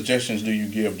what suggestions do you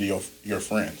give to your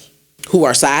friends? Who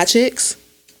are side chicks?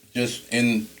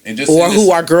 Who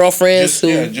are girlfriends?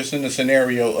 Just in the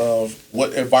scenario of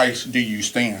what advice do you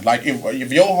stand? Like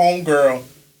if your homegirl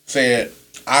said,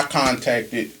 I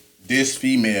contacted this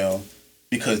female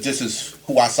because this is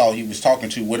who I saw he was talking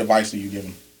to, what advice do you give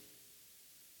him?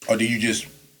 Or do you just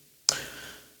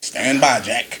stand by,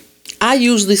 Jack? I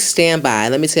usually stand by.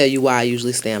 Let me tell you why I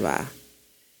usually stand by.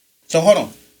 So hold on,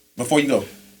 before you go.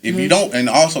 If you don't, and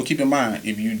also keep in mind,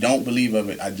 if you don't believe of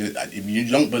it, if you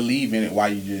don't believe in it, why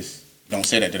you just don't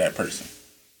say that to that person?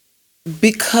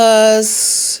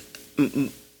 Because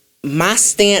my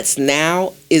stance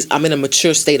now is I'm in a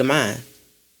mature state of mind.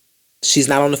 She's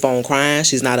not on the phone crying.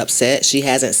 She's not upset. She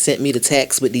hasn't sent me the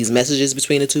text with these messages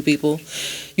between the two people.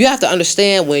 You have to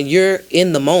understand, when you're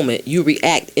in the moment, you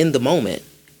react in the moment.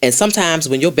 And sometimes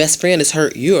when your best friend is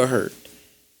hurt, you're hurt.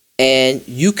 And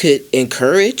you could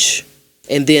encourage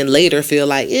and then later feel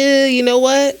like, you know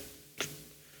what?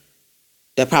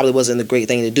 That probably wasn't a great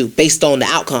thing to do based on the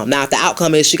outcome. Now, if the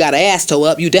outcome is she got her ass toe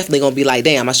up, you definitely going to be like,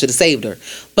 damn, I should have saved her.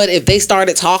 But if they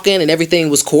started talking and everything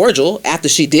was cordial after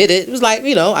she did it, it was like,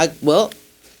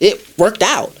 it worked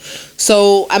out.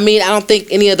 So, I mean, I don't think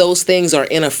any of those things are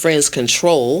in a friend's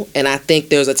control. And I think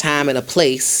there's a time and a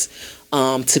place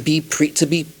to be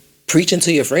preaching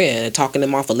to your friend and talking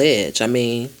them off a ledge. I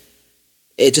mean,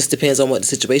 it just depends on what the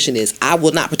situation is. I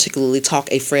will not particularly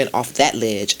talk a friend off that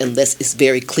ledge unless it's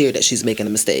very clear that she's making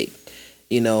a mistake.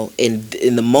 In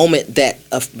the moment that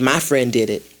my friend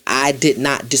did it, I did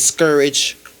not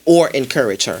discourage or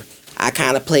encourage her. I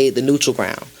kind of played the neutral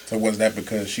ground. So was that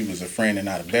because she was a friend and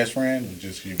not a best friend, or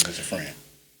just she was just a friend?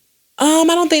 I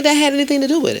don't think that had anything to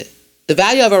do with it. The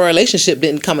value of our relationship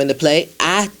didn't come into play.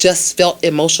 I just felt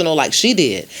emotional like she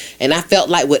did. And I felt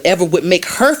like whatever would make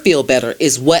her feel better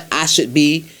is what I should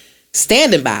be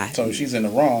standing by. So if she's in the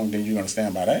wrong, then you're going to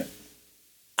stand by that?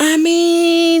 I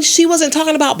mean, she wasn't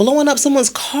talking about blowing up someone's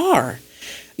car.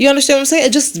 You understand what I'm saying?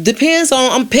 It just depends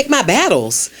on, pick my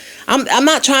battles. I'm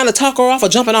not trying to talk her off or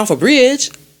jumping off a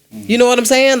bridge. You know what I'm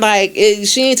saying? Like,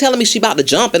 she ain't telling me she about to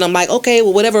jump, and I'm like, okay,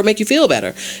 well, whatever make you feel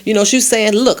better. She's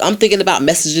saying, look, I'm thinking about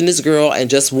messaging this girl and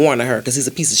just warning her because he's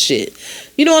a piece of shit.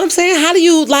 You know what I'm saying? How do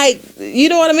you, you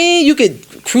know what I mean? You could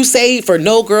crusade for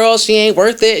no girl, she ain't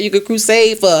worth it. You could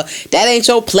crusade for that ain't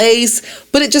your place.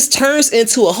 But it just turns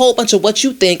into a whole bunch of what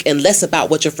you think and less about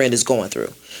what your friend is going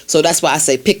through. So that's why I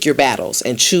say pick your battles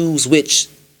and choose which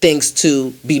things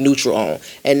to be neutral on.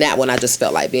 And that one I just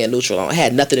felt like being neutral on. It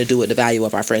had nothing to do with the value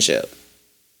of our friendship.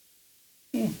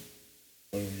 So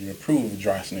you approve of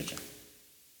dry snitching?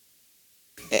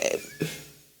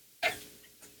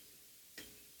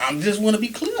 I just want to be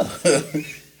clear.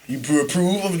 You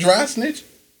approve of dry snitching?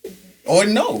 Or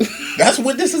no? That's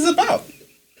what this is about.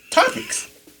 Topics.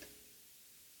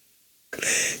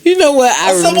 You know what?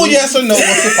 A simple yes or no will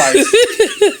suffice.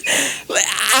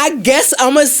 I guess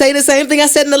I'm going to say the same thing I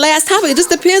said in the last topic. It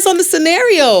just depends on the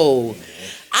scenario.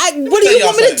 What do you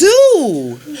want me to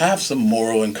do? Have some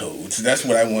moral and codes. That's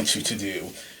what I want you to do.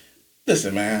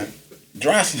 Listen, man.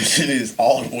 Dry snitching is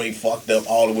all the way fucked up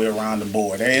all the way around the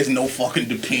board. There is no fucking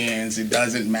depends. It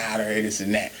doesn't matter. This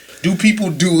and that. Do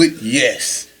people do it?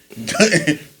 Yes.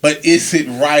 But is it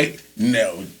right?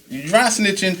 No. Dry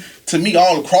snitching, to me,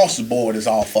 all across the board is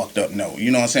all fucked up. No.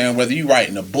 You know what I'm saying? Whether you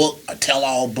writing a book, a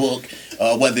tell-all book,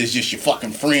 whether it's just your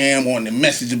fucking friend wanting to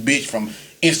message a bitch from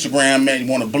Instagram, man,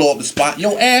 you want to blow up the spot.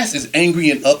 Your ass is angry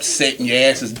and upset, and your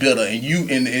ass is bitter, and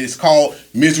it's called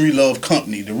misery love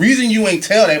company. The reason you ain't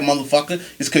tell that motherfucker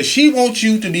is because she wants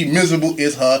you to be miserable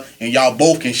as her, and y'all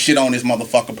both can shit on this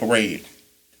motherfucker parade.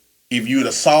 If you'd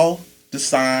have saw the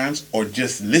signs or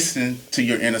just listen to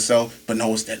your inner self, but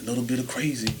no, it's that little bit of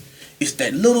crazy. It's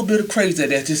that little bit of crazy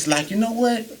that's just like, you know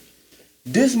what?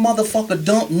 This motherfucker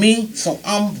dumped me, so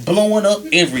I'm blowing up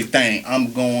everything.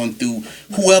 I'm going through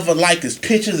whoever liked his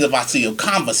pictures. If I see a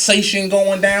conversation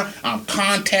going down, I'm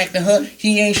contacting her.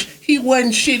 He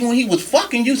wasn't shit when he was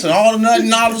fucking you, so all of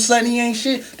a sudden he ain't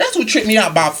shit. That's what tripped me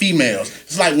out about females.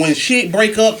 It's like when shit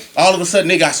break up, all of a sudden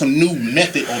they got some new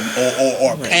method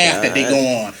or path that they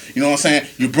go on. You know what I'm saying?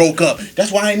 You broke up.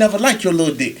 That's why I ain't never liked your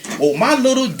little dick. Well, my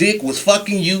little dick was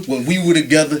fucking you when we were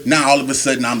together. Now all of a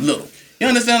sudden I'm little. You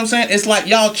understand what I'm saying? It's like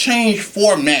y'all change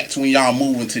formats when y'all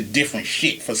move into different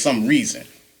shit for some reason.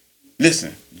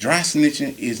 Listen, dry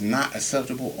snitching is not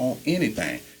acceptable on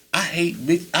anything. I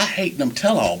hate them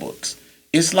tell-all books.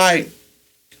 It's like,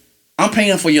 I'm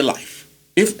paying for your life.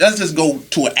 Let's just go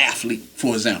to an athlete,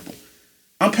 for example.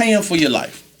 I'm paying for your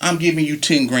life. I'm giving you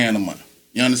 10 grand a month.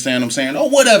 You understand what I'm saying? Or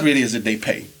whatever it is that they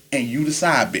pay. And you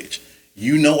decide, bitch.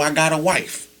 You know I got a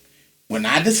wife. When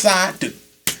I decide to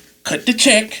cut the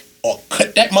check or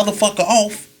cut that motherfucker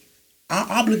off, our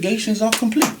obligations are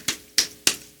complete.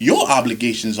 Your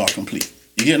obligations are complete.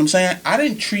 You get what I'm saying? I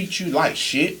didn't treat you like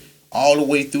shit all the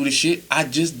way through the shit. I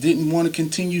just didn't want to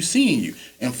continue seeing you.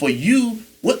 And for you,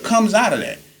 what comes out of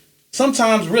that?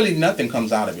 Sometimes really nothing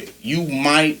comes out of it. You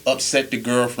might upset the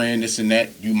girlfriend, this and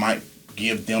that. You might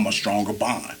give them a stronger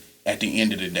bond at the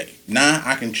end of the day. Now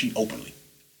I can cheat openly,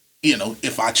 you know,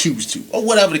 if I choose to, or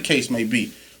whatever the case may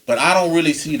be. But I don't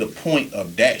really see the point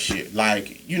of that shit.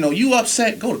 Like, you know, you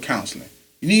upset, go to counseling.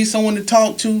 You need someone to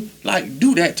talk to, like,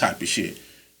 do that type of shit.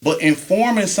 But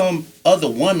informing some other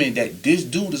woman that this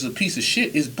dude is a piece of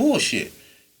shit is bullshit.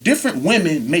 Different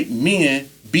women make men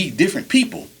be different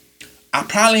people. I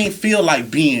probably ain't feel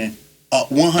like being a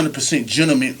 100%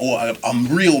 gentleman or a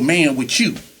real man with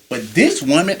you. But this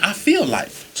woman, I feel like.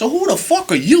 So who the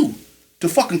fuck are you to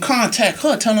fucking contact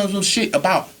her telling her some shit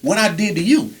about what I did to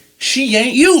you? She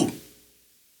ain't you.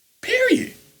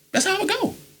 Period. That's how it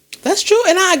go. That's true,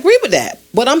 and I agree with that.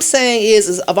 What I'm saying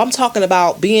is if I'm talking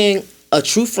about being a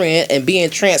true friend and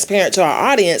being transparent to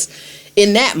our audience,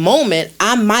 in that moment,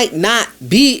 I might not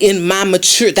be in my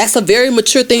mature. That's a very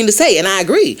mature thing to say, and I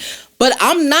agree. But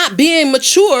I'm not being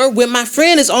mature when my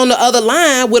friend is on the other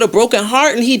line with a broken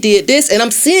heart and he did this, and I'm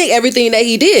seeing everything that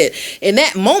he did. In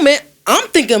that moment, I'm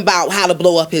thinking about how to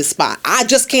blow up his spot. I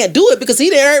just can't do it because he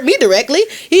didn't hurt me directly.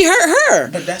 He hurt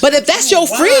her. But if that's your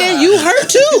friend, you hurt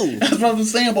too. That's what I'm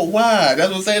saying, but why? That's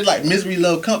what I'm saying, like misery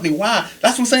love company. Why?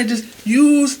 That's what I'm saying, just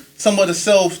use some of the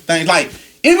self things. Like,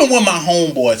 even when my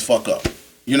homeboys fuck up,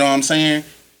 you know what I'm saying?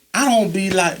 I don't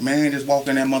be like, man, just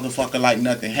walking that motherfucker like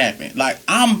nothing happened. Like,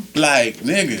 I'm like,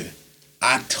 nigga,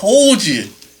 I told you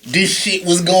this shit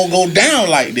was gonna go down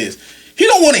like this. He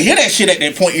don't want to hear that shit at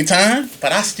that point in time,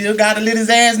 but I still gotta let his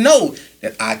ass know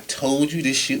that I told you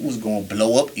this shit was gonna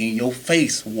blow up in your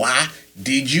face. Why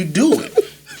did you do it?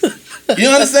 You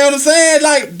understand what I'm saying?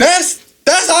 Like, that's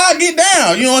how I get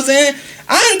down. You know what I'm saying?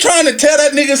 I ain't trying to tell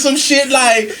that nigga some shit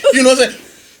like, you know what I'm saying?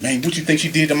 Man, what you think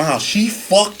she did to my house? She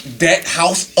fucked that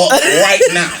house up right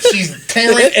now. She's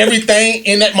tearing everything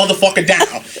in that motherfucker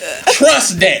down.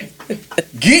 Trust that.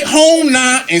 Get home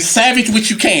now and savage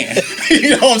what you can.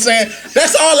 You know what I'm saying?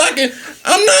 That's all I can.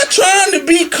 I'm not trying to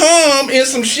be calm in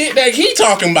some shit that he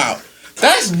talking about.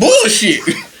 That's bullshit.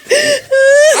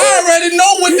 I already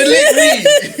know what the lick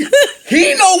read.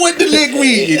 He know what the lick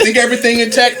read. You think everything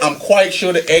intact? I'm quite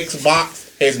sure the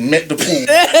Xbox has met the pool.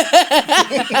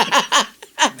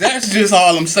 That's just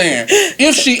all I'm saying.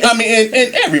 If she, I mean,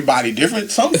 and everybody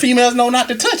different. Some females know not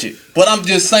to touch it. But I'm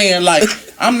just saying, like,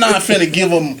 I'm not finna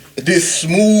give them this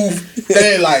smooth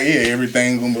thing, like, yeah,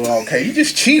 everything's gonna be okay. You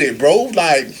just cheated, bro.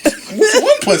 Like, what's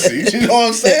one pussy? You know what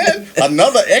I'm saying?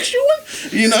 Another extra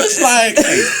one? You know, it's like,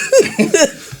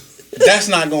 hey, that's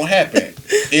not gonna happen.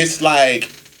 It's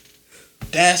like,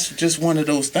 that's just one of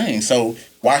those things. So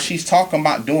while she's talking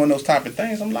about doing those type of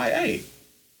things, I'm like, hey,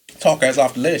 talk ass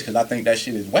off the ledge, because I think that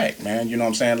shit is whack, man. You know what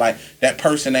I'm saying? Like, that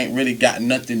person ain't really got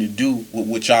nothing to do with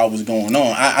what y'all was going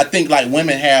on. I think, like,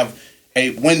 women have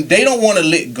when they don't want to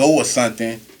let go of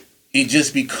something, it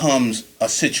just becomes a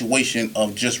situation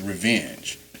of just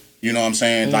revenge. You know what I'm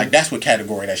saying? Like, that's what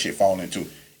category that shit fall into.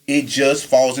 It just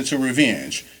falls into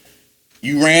revenge.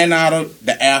 You ran out of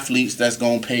the athletes that's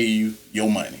gonna pay you your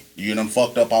money. You done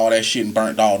fucked up all that shit and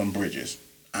burnt all them bridges.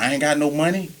 I ain't got no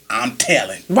money. I'm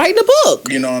telling. Write the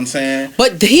book. You know what I'm saying?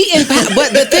 But but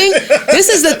the thing, this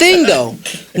is the thing though.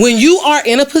 When you are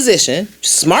in a position,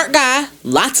 smart guy,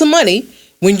 lots of money,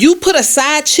 when you put a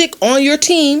side chick on your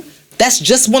team, that's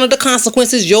just one of the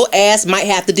consequences your ass might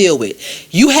have to deal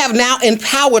with. You have now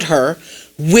empowered her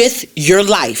with your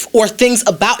life or things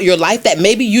about your life that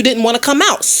maybe you didn't want to come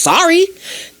out. Sorry.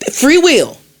 Free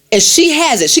will. And she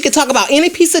has it. She can talk about any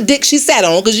piece of dick she sat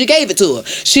on because you gave it to her.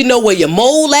 She know where your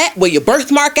mole at, where your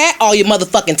birthmark at, all your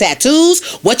motherfucking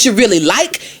tattoos, what you really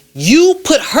like. You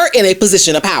put her in a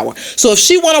position of power. So if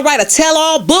she want to write a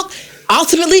tell-all book,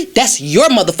 ultimately, that's your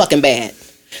motherfucking bad.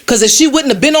 Because if she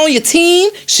wouldn't have been on your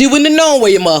team, she wouldn't have known where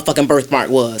your motherfucking birthmark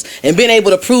was and been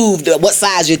able to prove what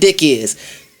size your dick is.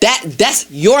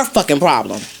 That's your fucking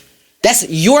problem. That's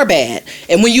your bad.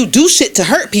 And when you do shit to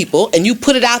hurt people and you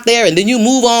put it out there and then you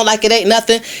move on like it ain't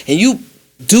nothing and you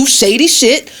do shady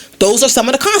shit, those are some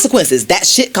of the consequences. That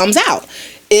shit comes out.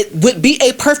 It would be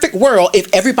a perfect world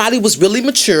if everybody was really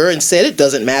mature and said it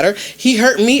doesn't matter. He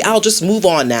hurt me, I'll just move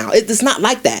on now. It's not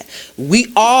like that.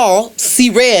 We all see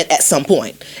red at some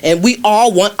point and we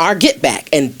all want our get back.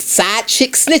 And side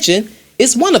chick snitching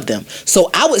is one of them. So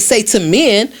I would say to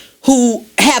men who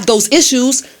have those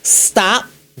issues, stop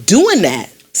doing that.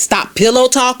 Stop pillow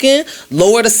talking,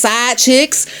 lower the side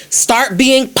chicks, start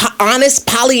being honest,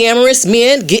 polyamorous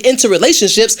men, get into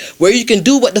relationships where you can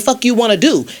do what the fuck you want to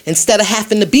do instead of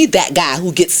having to be that guy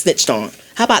who gets snitched on.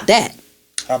 How about that?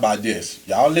 How about this?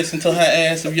 Y'all listen to her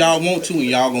ass if y'all want to and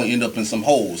y'all gonna end up in some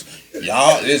holes.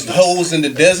 Y'all, there's holes in the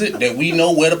desert that we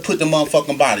know where to put the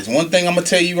motherfucking bodies. One thing I'm gonna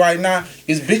tell you right now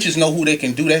is bitches know who they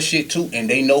can do that shit to and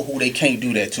they know who they can't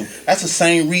do that to. That's the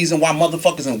same reason why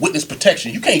motherfuckers in witness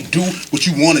protection. You can't do what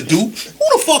you want to do. Who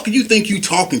the fuck do you think you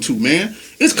talking to, man?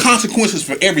 It's consequences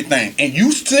for everything. And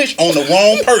you snitch on the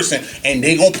wrong person and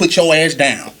they gonna put your ass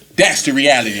down. That's the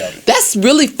reality of it. That's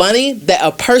really funny that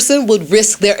a person would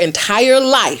risk their entire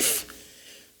life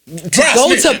to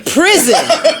go to prison.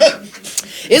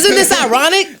 Isn't this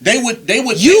ironic? They would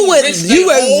risk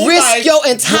your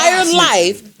entire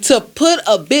life to put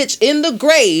a bitch in the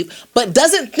grave, but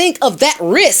doesn't think of that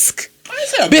risk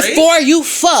before you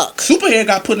fuck. Superhead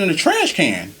got put in a trash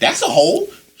can. That's a hole.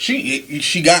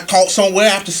 She got caught somewhere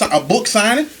after a book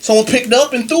signing. Someone picked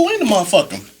up and threw in the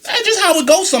motherfucker. That's just how it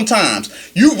goes sometimes.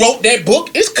 You wrote that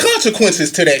book. It's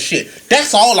consequences to that shit.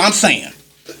 That's all I'm saying.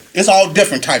 It's all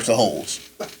different types of holes.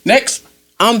 Next.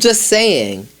 I'm just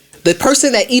saying, the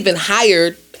person that even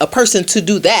hired a person to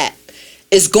do that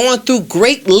is going through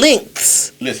great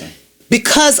lengths. Listen.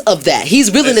 Because of that.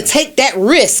 He's willing to take that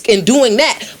risk in doing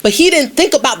that. But he didn't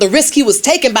think about the risk he was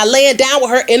taking by laying down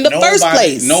with her in the first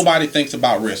place. Nobody thinks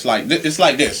about risk. It's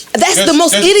like this. That's the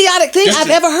most idiotic thing I've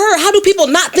ever heard. How do people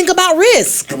not think about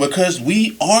risk? Because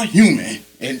we are human.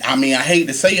 And I mean, I hate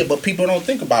to say it, but people don't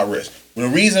think about risk. The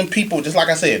reason people, just like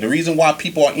I said, the reason why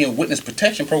people are in witness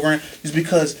protection program is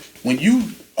because when you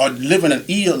are living an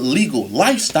illegal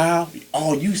lifestyle,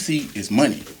 all you see is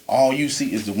money. All you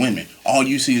see is the women. All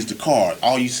you see is the car.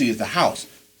 All you see is the house.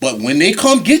 But when they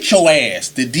come get your ass,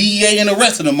 the DEA and the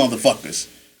rest of the motherfuckers,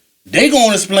 they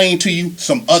gonna explain to you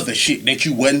some other shit that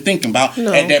you wasn't thinking about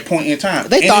at that point in time.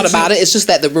 They thought about it. It's just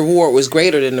that the reward was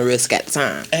greater than the risk at the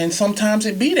time. And sometimes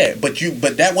it be that.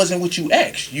 But that wasn't what you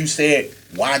asked. You said,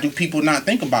 why do people not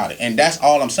think about it? And that's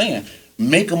all I'm saying.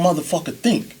 Make a motherfucker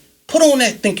think. Put on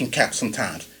that thinking cap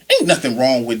sometimes. Ain't nothing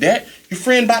wrong with that. Your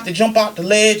friend about to jump out the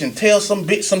ledge and tell some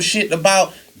shit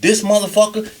about this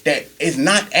motherfucker that is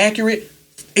not accurate.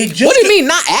 What do you mean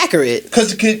not accurate?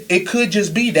 Because it could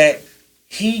just be that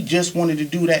he just wanted to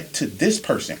do that to this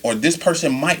person, or this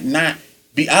person might not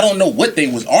be. I don't know what they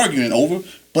was arguing over,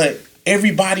 but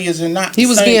everybody is not. He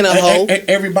was being a hoe.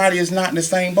 Everybody is not in the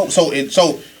same boat.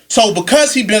 So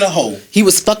because he been a hoe, he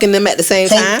was fucking them at the same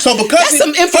time. So because that's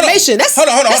some information. That's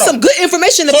some good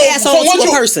information to pass on to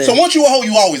a person. So once you a hoe,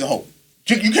 you always a hoe.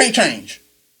 You can't change.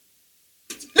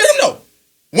 Let him know.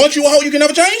 Once you a hoe, you can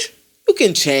never change. You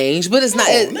can change, but it's not.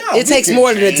 It takes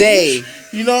more than a day.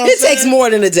 You know, it takes more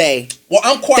than a day. Well,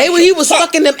 I'm quite. He was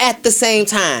fucking them at the same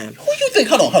time. Who you think?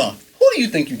 Hold on. Who do you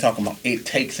think you're talking about? It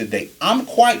takes a day. I'm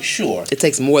quite sure. It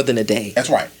takes more than a day. That's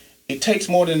right. It takes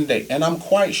more than a day, and I'm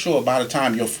quite sure by the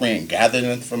time your friend gathered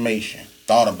information,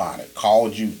 thought about it,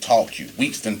 called you, talked you,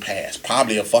 weeks done passed,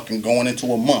 probably a fucking going into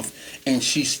a month, and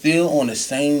she's still on the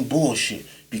same bullshit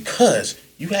because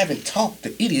you haven't talked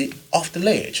the idiot off the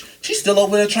ledge. She's still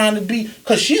over there trying to be,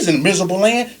 because she's in miserable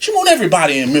land. She want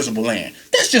everybody in miserable land.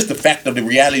 That's just the fact of the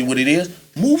reality of what it is.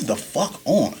 Move the fuck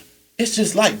on. It's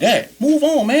just like that. Move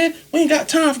on, man. We ain't got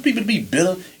time for people to be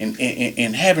bitter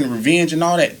and having revenge and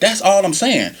all that. That's all I'm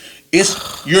saying.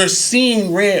 It's you're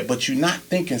seeing red, but you're not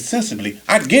thinking sensibly.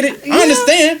 I get it. I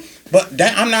understand. But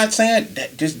that I'm not saying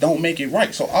that just don't make it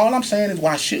right. So all I'm saying is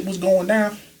while shit was going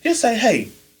down, just say, hey,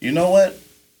 you know what?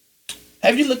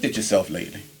 Have you looked at yourself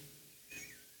lately?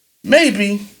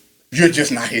 Maybe you're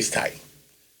just not his type.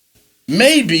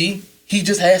 Maybe he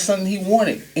just had something he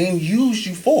wanted and used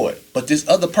you for it. But this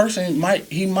other person might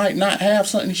not have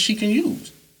something she can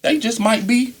use. They just might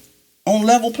be on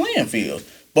level playing fields.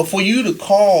 But for you to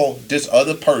call this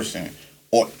other person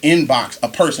or inbox a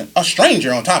person, a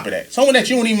stranger on top of that, someone that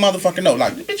you don't even motherfucking know,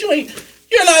 like, bitch,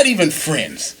 you're not even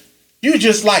friends. You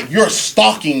just like, you're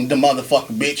stalking the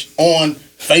motherfucking bitch on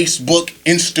Facebook,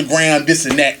 Instagram, this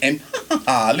and that, and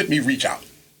let me reach out.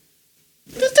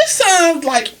 This sounds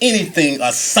like anything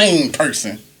a sane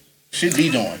person should be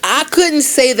doing. I couldn't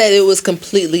say that it was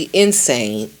completely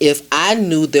insane if I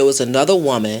knew there was another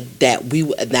woman that we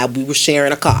were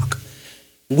sharing a cock.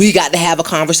 We got to have a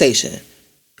conversation.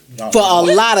 For a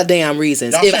lot of damn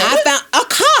reasons. If I found a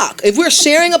cock, if we're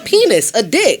sharing a penis, a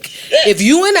dick, if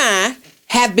you and I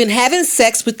have been having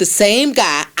sex with the same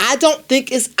guy, I don't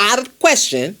think it's out of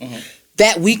question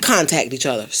that we contact each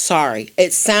other. Sorry.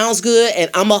 It sounds good, and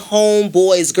I'm a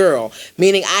homeboy's girl,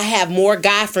 meaning I have more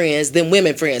guy friends than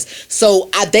women friends. So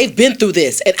they've been through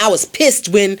this, and I was pissed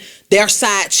when their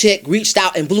side chick reached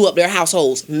out and blew up their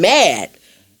households. Mad.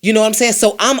 You know what I'm saying?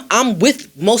 So I'm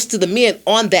with most of the men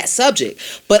on that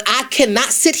subject. But I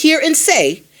cannot sit here and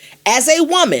say, as a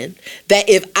woman, that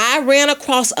if I ran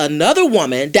across another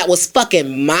woman that was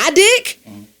fucking my dick,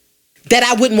 that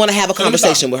I wouldn't want to have a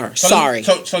conversation with her. Sorry.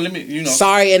 So let me,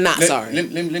 sorry and not sorry.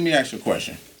 Let me ask you a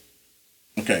question.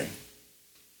 Okay.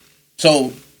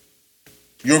 So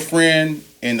your friend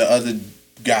and the other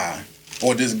guy,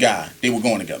 or this guy, they were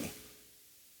going together.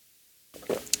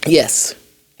 Yes.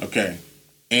 Okay.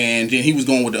 And then he was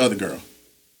going with the other girl.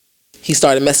 He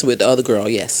started messing with the other girl,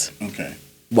 yes. Okay.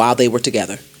 While they were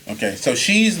together. Okay. So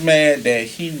she's mad that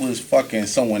he was fucking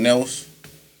someone else.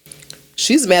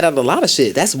 She's mad at a lot of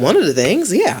shit. That's one of the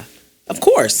things, yeah. Of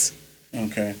course.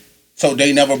 Okay. So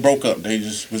they never broke up. They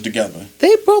just was together.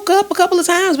 They broke up a couple of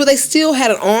times, but they still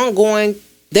had an ongoing,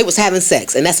 they was having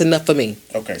sex, and that's enough for me.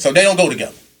 Okay. So they don't go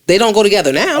together. They don't go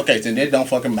together now. Okay, then it don't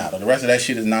fucking matter. The rest of that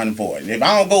shit is non and void. If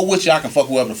I don't go with you, I can fuck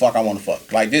whoever the fuck I want to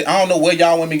fuck. Like this, I don't know where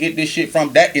y'all women get this shit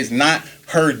from. That is not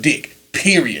her dick.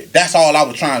 Period. That's all I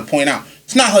was trying to point out.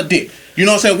 It's not her dick. You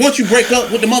know what I'm saying? Once you break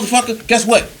up with the motherfucker, guess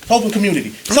what? Open community.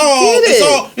 It's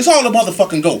all the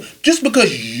motherfucking go. Just because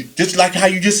just like how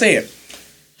you just said.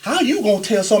 How you gonna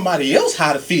tell somebody else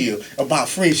how to feel about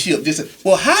friendship?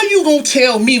 Well, how you gonna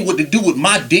tell me what to do with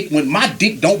my dick when my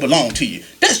dick don't belong to you?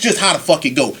 That's just how the fuck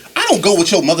it go. I don't go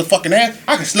with your motherfucking ass.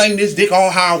 I can sling this dick all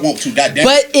how I want to, goddamn.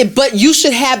 But you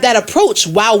should have that approach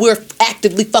while we're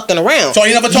actively fucking around. So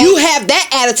you never told you have that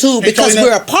attitude because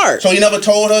we're apart. So you never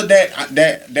told her that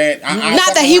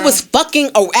not that he was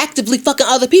fucking or actively fucking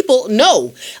other people.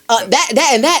 No,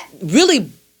 that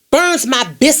really burns my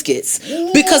biscuits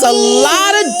because a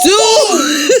lot of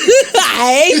dudes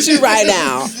I hate you right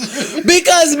now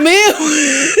because men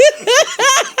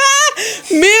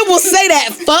will say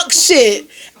that fuck shit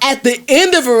at the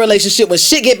end of a relationship when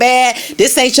shit get bad.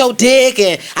 This ain't your dick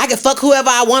and I can fuck whoever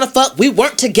I want to fuck. We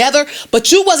weren't together, but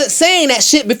you wasn't saying that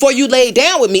shit before you laid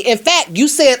down with me. In fact, you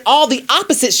said all the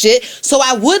opposite shit, so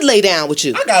I would lay down with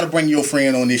you. I gotta bring your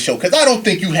friend on this show because I don't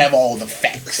think you have all the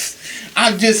facts.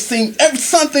 I've just seen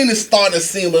something is starting to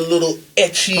seem a little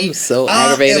etchy. I'm so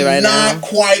aggravated right now. I'm not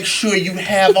quite sure you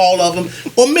have all of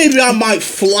them, or maybe I might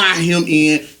fly him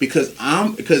in because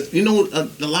you know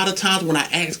a lot of times when I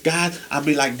ask guys, I'll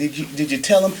be like, did you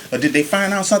tell them or did they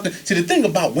find out something? See, the thing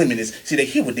about women is, they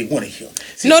hear what they want to hear.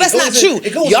 See, no, that's not true.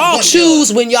 Y'all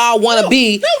choose when y'all want to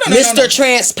be Mr.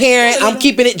 Transparent. I'm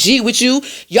keeping it G with you.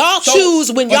 Y'all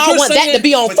choose when y'all want that to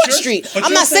be on Front Street.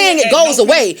 I'm not saying it goes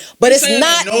away, but it's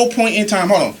not. At no point in time,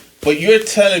 hold on. But you're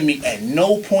telling me at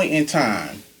no point in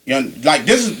time, like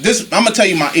this. I'm gonna tell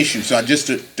you my issue. So just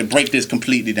to break this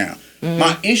completely down,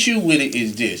 my issue with it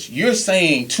is this: you're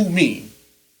saying to me,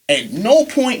 at no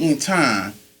point in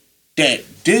time that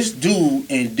this dude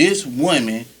and this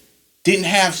woman didn't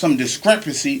have some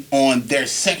discrepancy on their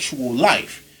sexual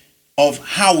life of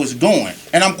how it's going,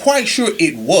 and I'm quite sure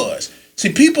it was.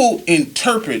 See, people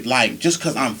interpret like just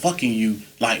because I'm fucking you,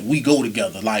 like we go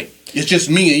together, like it's just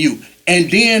me and you.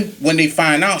 And then when they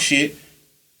find out shit,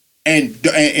 and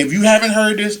if you haven't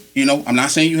heard this, I'm not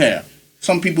saying you have.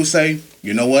 Some people say,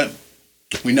 you know what?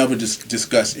 We never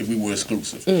discussed if we were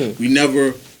exclusive. We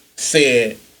never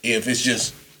said if it's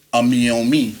just a me on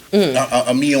me,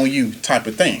 a me on you type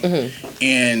of thing.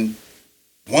 And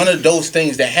one of those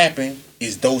things that happen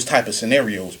is those type of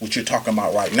scenarios, which you're talking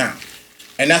about right now.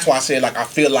 And that's why I said, like, I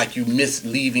feel like you miss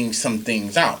leaving some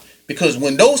things out. Because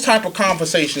when those type of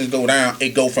conversations go down, it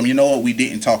go from, you know what, we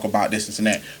didn't talk about this and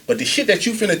that. But the shit that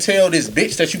you finna tell this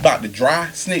bitch that you about to dry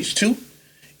snitch to,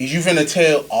 is you finna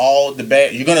tell all the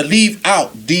bad. You're gonna leave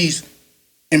out these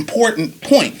important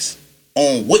points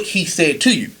on what he said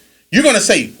to you. You're gonna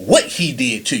say what he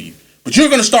did to you. But you're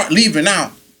gonna start leaving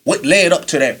out what led up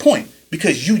to that point.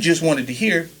 Because you just wanted to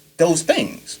hear those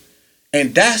things.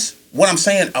 And that's what I'm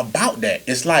saying about that.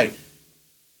 It's like,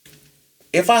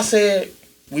 if I said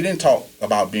we didn't talk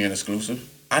about being exclusive,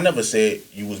 I never said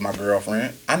you was my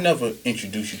girlfriend. I never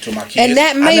introduced you to my kids. And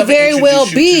that may very well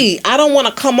be. I don't want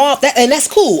to come off that, and that's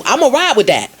cool. I'm gonna ride with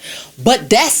that. But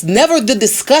that's never the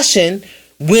discussion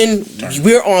when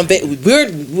we're on.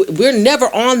 We're never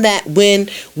on that when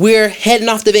we're heading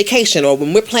off to vacation, or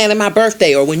when we're planning my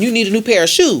birthday, or when you need a new pair of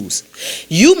shoes.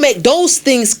 You make those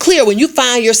things clear when you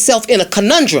find yourself in a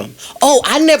conundrum. Oh,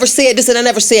 I never said this and I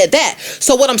never said that.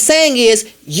 So what I'm saying is,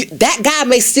 that guy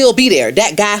may still be there.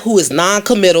 That guy who is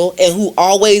non-committal and who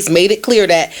always made it clear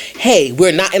that, hey,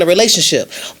 we're not in a relationship.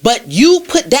 But you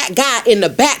put that guy in the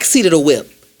back seat of the whip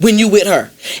when you with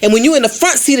her. And when you in the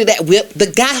front seat of that whip, the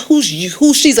guy who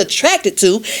she's attracted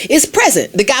to is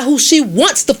present. The guy who she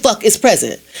wants to fuck is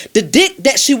present. The dick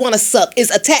that she want to suck is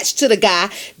attached to the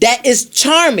guy that is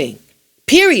charming.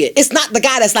 Period. It's not the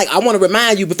guy that's like, I want to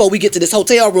remind you before we get to this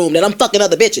hotel room that I'm fucking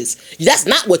other bitches. That's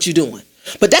not what you're doing.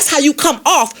 But that's how you come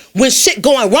off when shit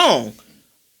going wrong.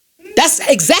 That's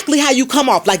exactly how you come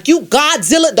off. Like you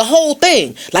Godzilla the whole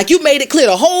thing. Like you made it clear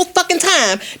the whole fucking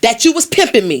time that you was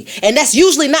pimping me. And that's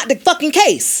usually not the fucking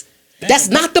case. That's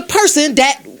not the person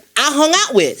that I hung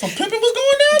out with. Some pimping was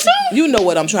going down too? You know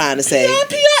what I'm trying to say.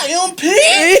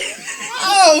 P-I-M-P?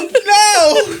 Oh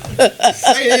no.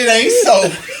 Say it ain't so.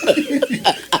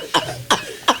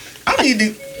 I need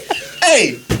to.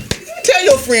 Hey, tell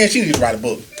your friend she needs to write a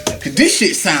book. Cause this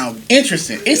shit sound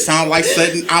interesting. It sounds like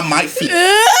something I might flip.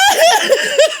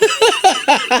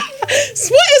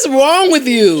 What is wrong with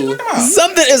you?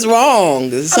 Something is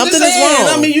wrong. Something is wrong.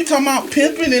 I mean, you talking about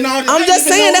pimping and all that. I'm just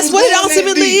saying that's what it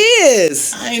ultimately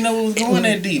is. I ain't know it was going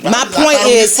that deep. My point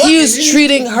is, he's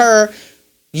treating her.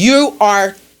 You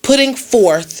are putting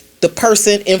forth the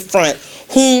person in front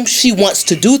whom she wants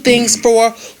to do things for,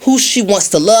 who she wants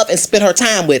to love and spend her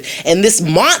time with. And this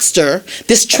monster,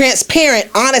 this transparent,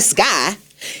 honest guy,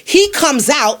 he comes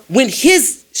out when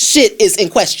his shit is in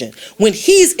question, when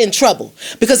he's in trouble.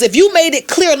 Because if you made it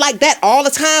clear like that all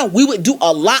the time, we would do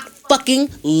a lot fucking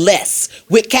less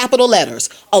with capital letters.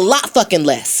 A lot fucking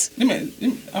less. I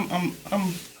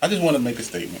just want to make a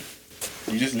statement.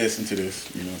 You just listen to this,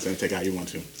 you know what I'm saying? Take it how you want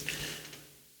to.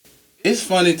 It's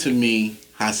funny to me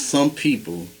how some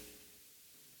people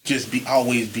just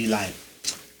always be like,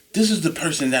 this is the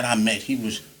person that I met. He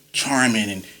was charming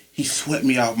and he swept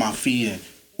me off my feet and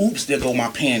oops, there go my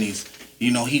panties.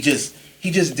 You know, he just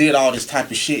did all this type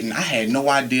of shit and I had no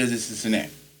idea this and that.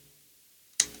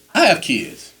 I have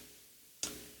kids.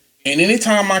 And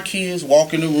anytime my kids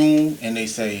walk in the room and they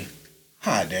say,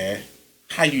 hi, Dad,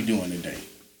 how you doing today?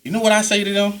 You know what I say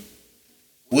to them?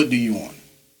 What do you want?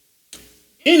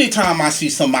 Anytime I see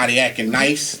somebody acting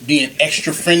nice, being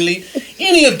extra friendly,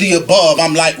 any of the above,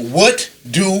 I'm like, what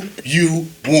do you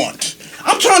want?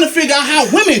 I'm trying to figure out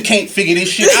how women can't figure this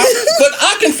shit out, but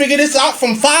I can figure this out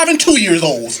from 5 and 2 years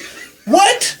olds.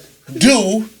 What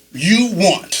do you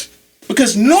want?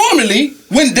 Because normally,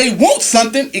 when they want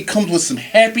something, it comes with some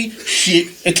happy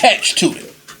shit attached to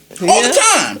it. All the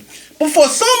time. But for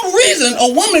some reason,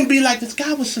 a woman be like, this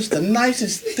guy was just the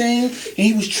nicest thing, and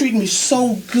he was treating me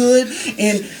so good,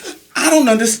 and I don't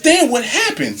understand what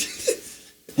happened.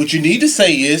 What you need to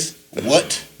say is,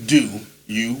 what do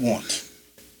you want?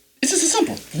 It's just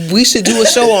simple. We should do a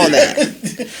show on that.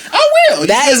 I will.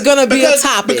 That is going to be a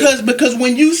topic. Because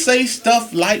when you say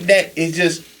stuff like that, it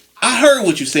just, I heard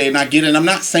what you said, and I get it. I'm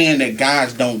not saying that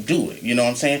guys don't do it, you know what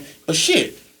I'm saying? But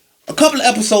shit. A couple of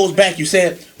episodes back, you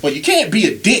said, well, you can't be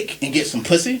a dick and get some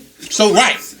pussy. So,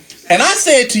 right. And I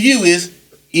said to you is,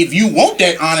 if you want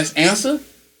that honest answer,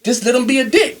 just let him be a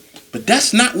dick. But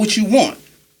that's not what you want.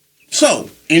 So,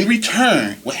 in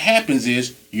return, what happens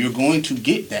is, you're going to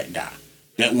get that guy.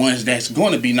 That one that's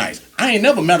going to be nice. I ain't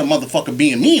never met a motherfucker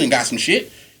being mean and got some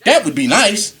shit. That would be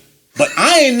nice. But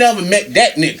I ain't never met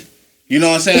that nigga. You know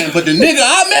what I'm saying? But the nigga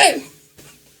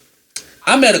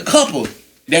I met a couple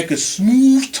that could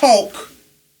smooth talk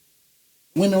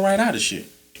women right out of shit.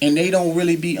 And they don't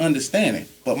really be understanding.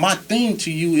 But my thing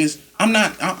to you is,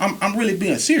 I'm really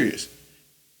being serious.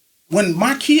 when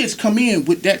my kids come in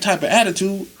with that type of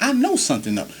attitude, I know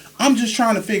something up. I'm just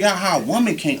trying to figure out how a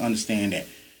woman can't understand that.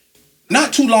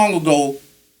 Not too long ago,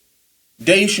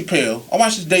 Dave Chappelle, I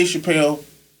watched this Dave Chappelle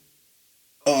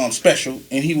special,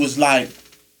 and he was like,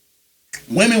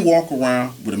 women walk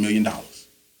around with $1 million.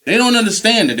 They don't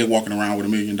understand that they're walking around with $1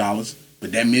 million,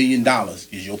 but that $1 million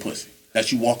is your pussy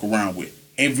that you walk around with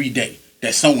every day,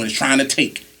 that someone is trying to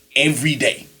take every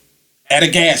day. At a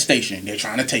gas station, they're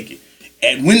trying to take it.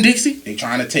 At Winn-Dixie, they're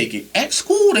trying to take it. At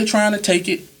school, they're trying to take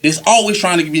it. There's always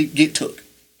trying to get took.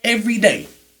 Every day.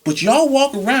 But y'all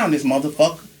walk around this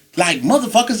motherfucker like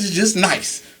motherfuckers is just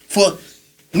nice. For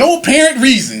no apparent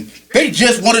reason. They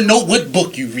just want to know what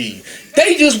book you read.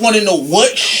 They just want to know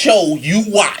what show you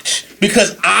watch.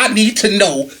 Because I need to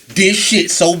know this shit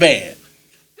so bad.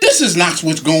 This is not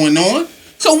what's going on.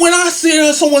 So when I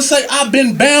hear someone say, I've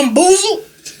been bamboozled,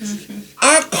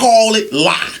 I call it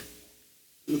lie.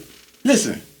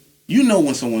 Listen, you know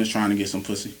when someone is trying to get some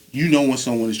pussy. You know when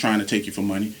someone is trying to take you for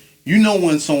money. You know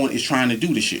when someone is trying to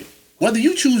do the shit. Whether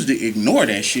you choose to ignore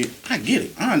that shit, I get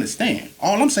it. I understand.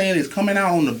 All I'm saying is coming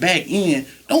out on the back end,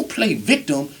 don't play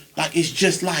victim like it's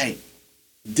just like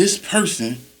this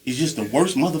person is just the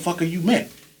worst motherfucker you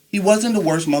met. He wasn't the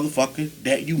worst motherfucker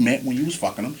that you met when you was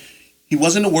fucking him. He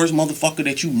wasn't the worst motherfucker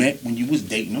that you met when you was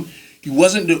dating him. He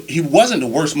wasn't the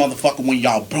worst motherfucker when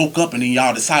y'all broke up and then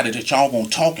y'all decided that y'all gonna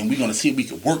talk and we gonna see if we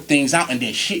could work things out and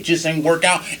then shit just ain't work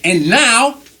out. And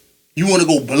now you wanna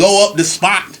go blow up the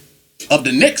spot of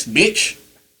the next bitch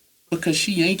because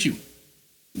she ain't you.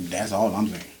 That's all I'm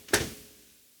saying.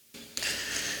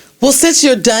 Well, since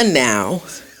you're done now,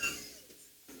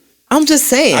 I'm just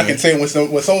saying. I can tell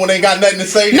when someone ain't got nothing to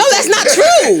say. No, that's not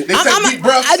true. They take deep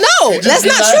breaths. No, that's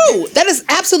not true. That is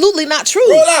absolutely not true.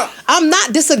 Roll out. I'm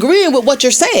not disagreeing with what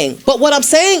you're saying. But what I'm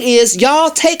saying is y'all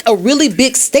take a really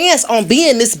big stance on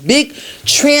being this big,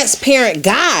 transparent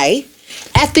guy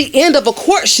at the end of a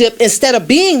courtship instead of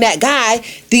being that guy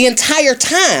the entire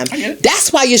time.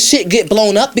 That's why your shit get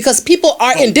blown up because people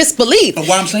are in disbelief. But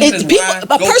what I'm saying is a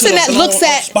person that looks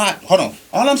at spot. Hold on.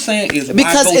 All I'm saying is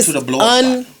because I go it's to the blow up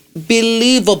spot.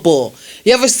 Unbelievable.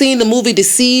 You ever seen the movie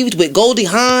Deceived with Goldie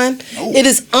Hawn? No. It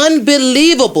is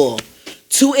unbelievable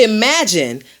to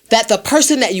imagine that the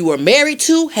person that you were married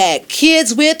to, had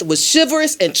kids with, was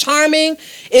chivalrous and charming.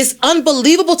 It's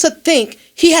unbelievable to think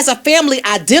he has a family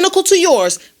identical to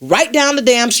yours right down the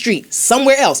damn street,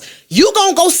 somewhere else. You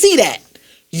gonna go see that.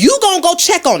 You gonna go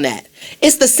check on that.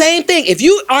 It's the same thing. If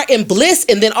you are in bliss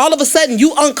and then all of a sudden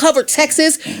you uncover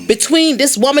texts between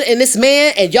this woman and this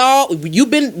man and you've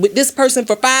been with this person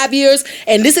for 5 years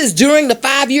and this is during the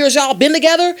 5 years y'all been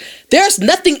together, there's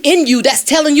nothing in you that's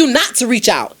telling you not to reach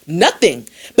out. Nothing.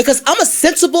 Because I'm a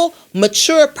sensible,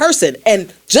 mature person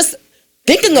and just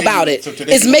thinking about it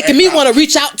is making me want to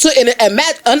reach out to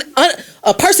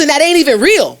a person that ain't even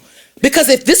real. Because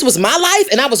if this was my life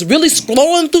and I was really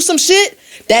scrolling through some shit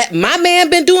that my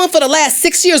man been doing for the last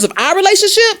 6 years of our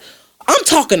relationship, I'm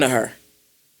talking to her.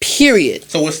 Period.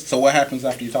 So what happens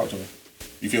after you talk to her?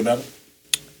 You feel better?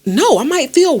 No, I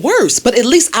might feel worse, but at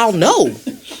least I'll know.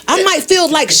 I might feel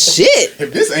like shit.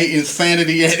 If this ain't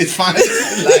insanity at its finest,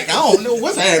 like, I don't know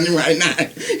what's happening right now.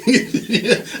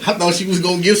 I thought she was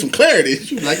going to give some clarity.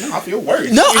 She was like, no, I feel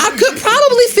worse. No, I could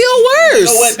probably feel worse. You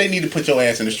know what? They need to put your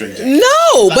ass in the straight jacket.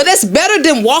 No, but it's better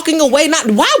than walking away.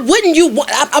 Why wouldn't you?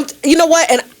 You know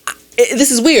what? And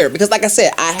this is weird because, like I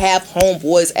said, I have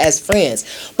homeboys as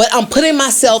friends, but I'm putting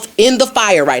myself in the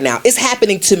fire right now. It's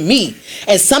happening to me,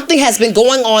 and something has been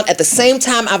going on at the same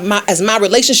time as my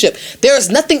relationship. There is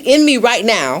nothing in me right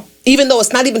now, even though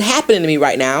it's not even happening to me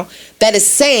right now, that is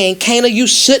saying, Kaynah, you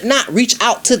should not reach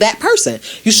out to that person.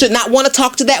 You should not want to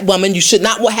talk to that woman. You should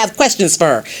not have questions for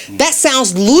her. That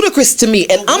sounds ludicrous to me,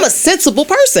 and I'm a sensible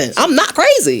person. I'm not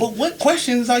crazy. But what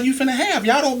questions are you finna have?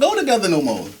 Y'all don't go together no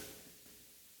more.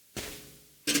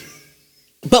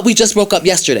 But we just broke up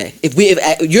yesterday. If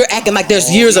you're acting like there's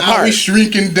years apart. We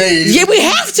shrinking days. Yeah, we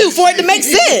have to for it to make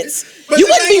sense. You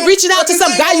wouldn't be reaching out to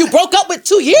some guy you broke up with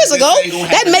 2 years ago.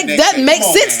 That makes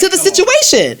sense to the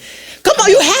situation. Come on,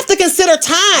 you have to consider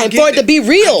time for it to be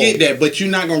real. I get that, but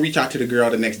you're not gonna reach out to the girl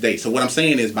the next day. So what I'm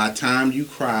saying is, by the time you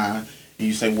cry and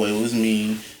you say, "Well, it was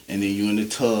me," and then you in the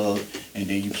tub, and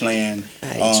then you playing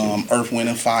Earth, Wind,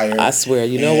 and Fire. I swear,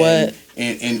 you know what?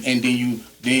 And then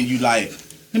you like,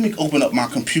 let me open up my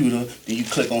computer. Then you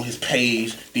click on his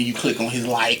page. Then you click on his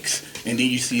likes. And then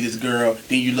you see this girl.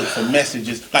 Then you look for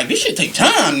messages. Like, this shit take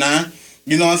time now.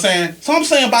 You know what I'm saying? So I'm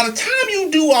saying by the time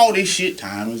you do all this shit,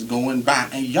 time is going by.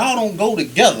 And y'all don't go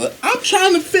together. I'm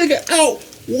trying to figure out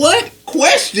what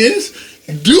questions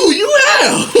do you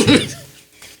have?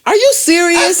 Are you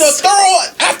serious?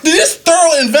 After this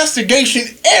thorough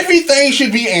investigation, everything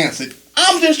should be answered.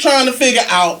 I'm just trying to figure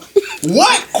out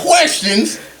what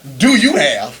questions do you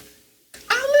have?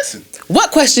 I'll listen.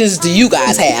 What questions do you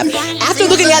guys have? After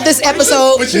looking at this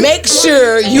episode, make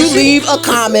sure you leave a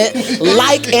comment,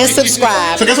 like, and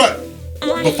subscribe. So guess what?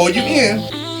 Before you end,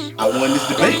 I won this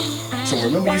debate. So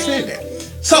remember you said that.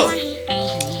 So,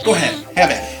 go ahead. Have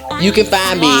it. You can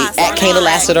find me at Kaynah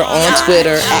Lassiter on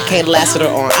Twitter, at Kaynah Lassiter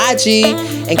on IG,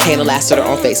 and Kaynah Lassiter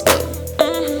on Facebook.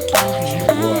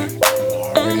 Boy, you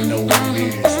already know what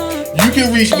it is. You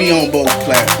can reach me on both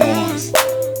platforms.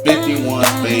 51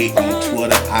 Spade on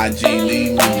Twitter, IG.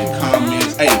 Leave me your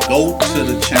comments. Hey, go to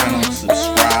the channel,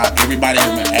 subscribe. Everybody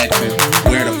has been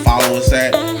asking where to follow us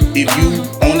at. If you,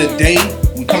 on the day,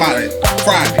 we come out at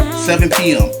Friday, 7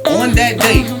 p.m. On that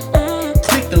day,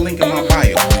 click the link in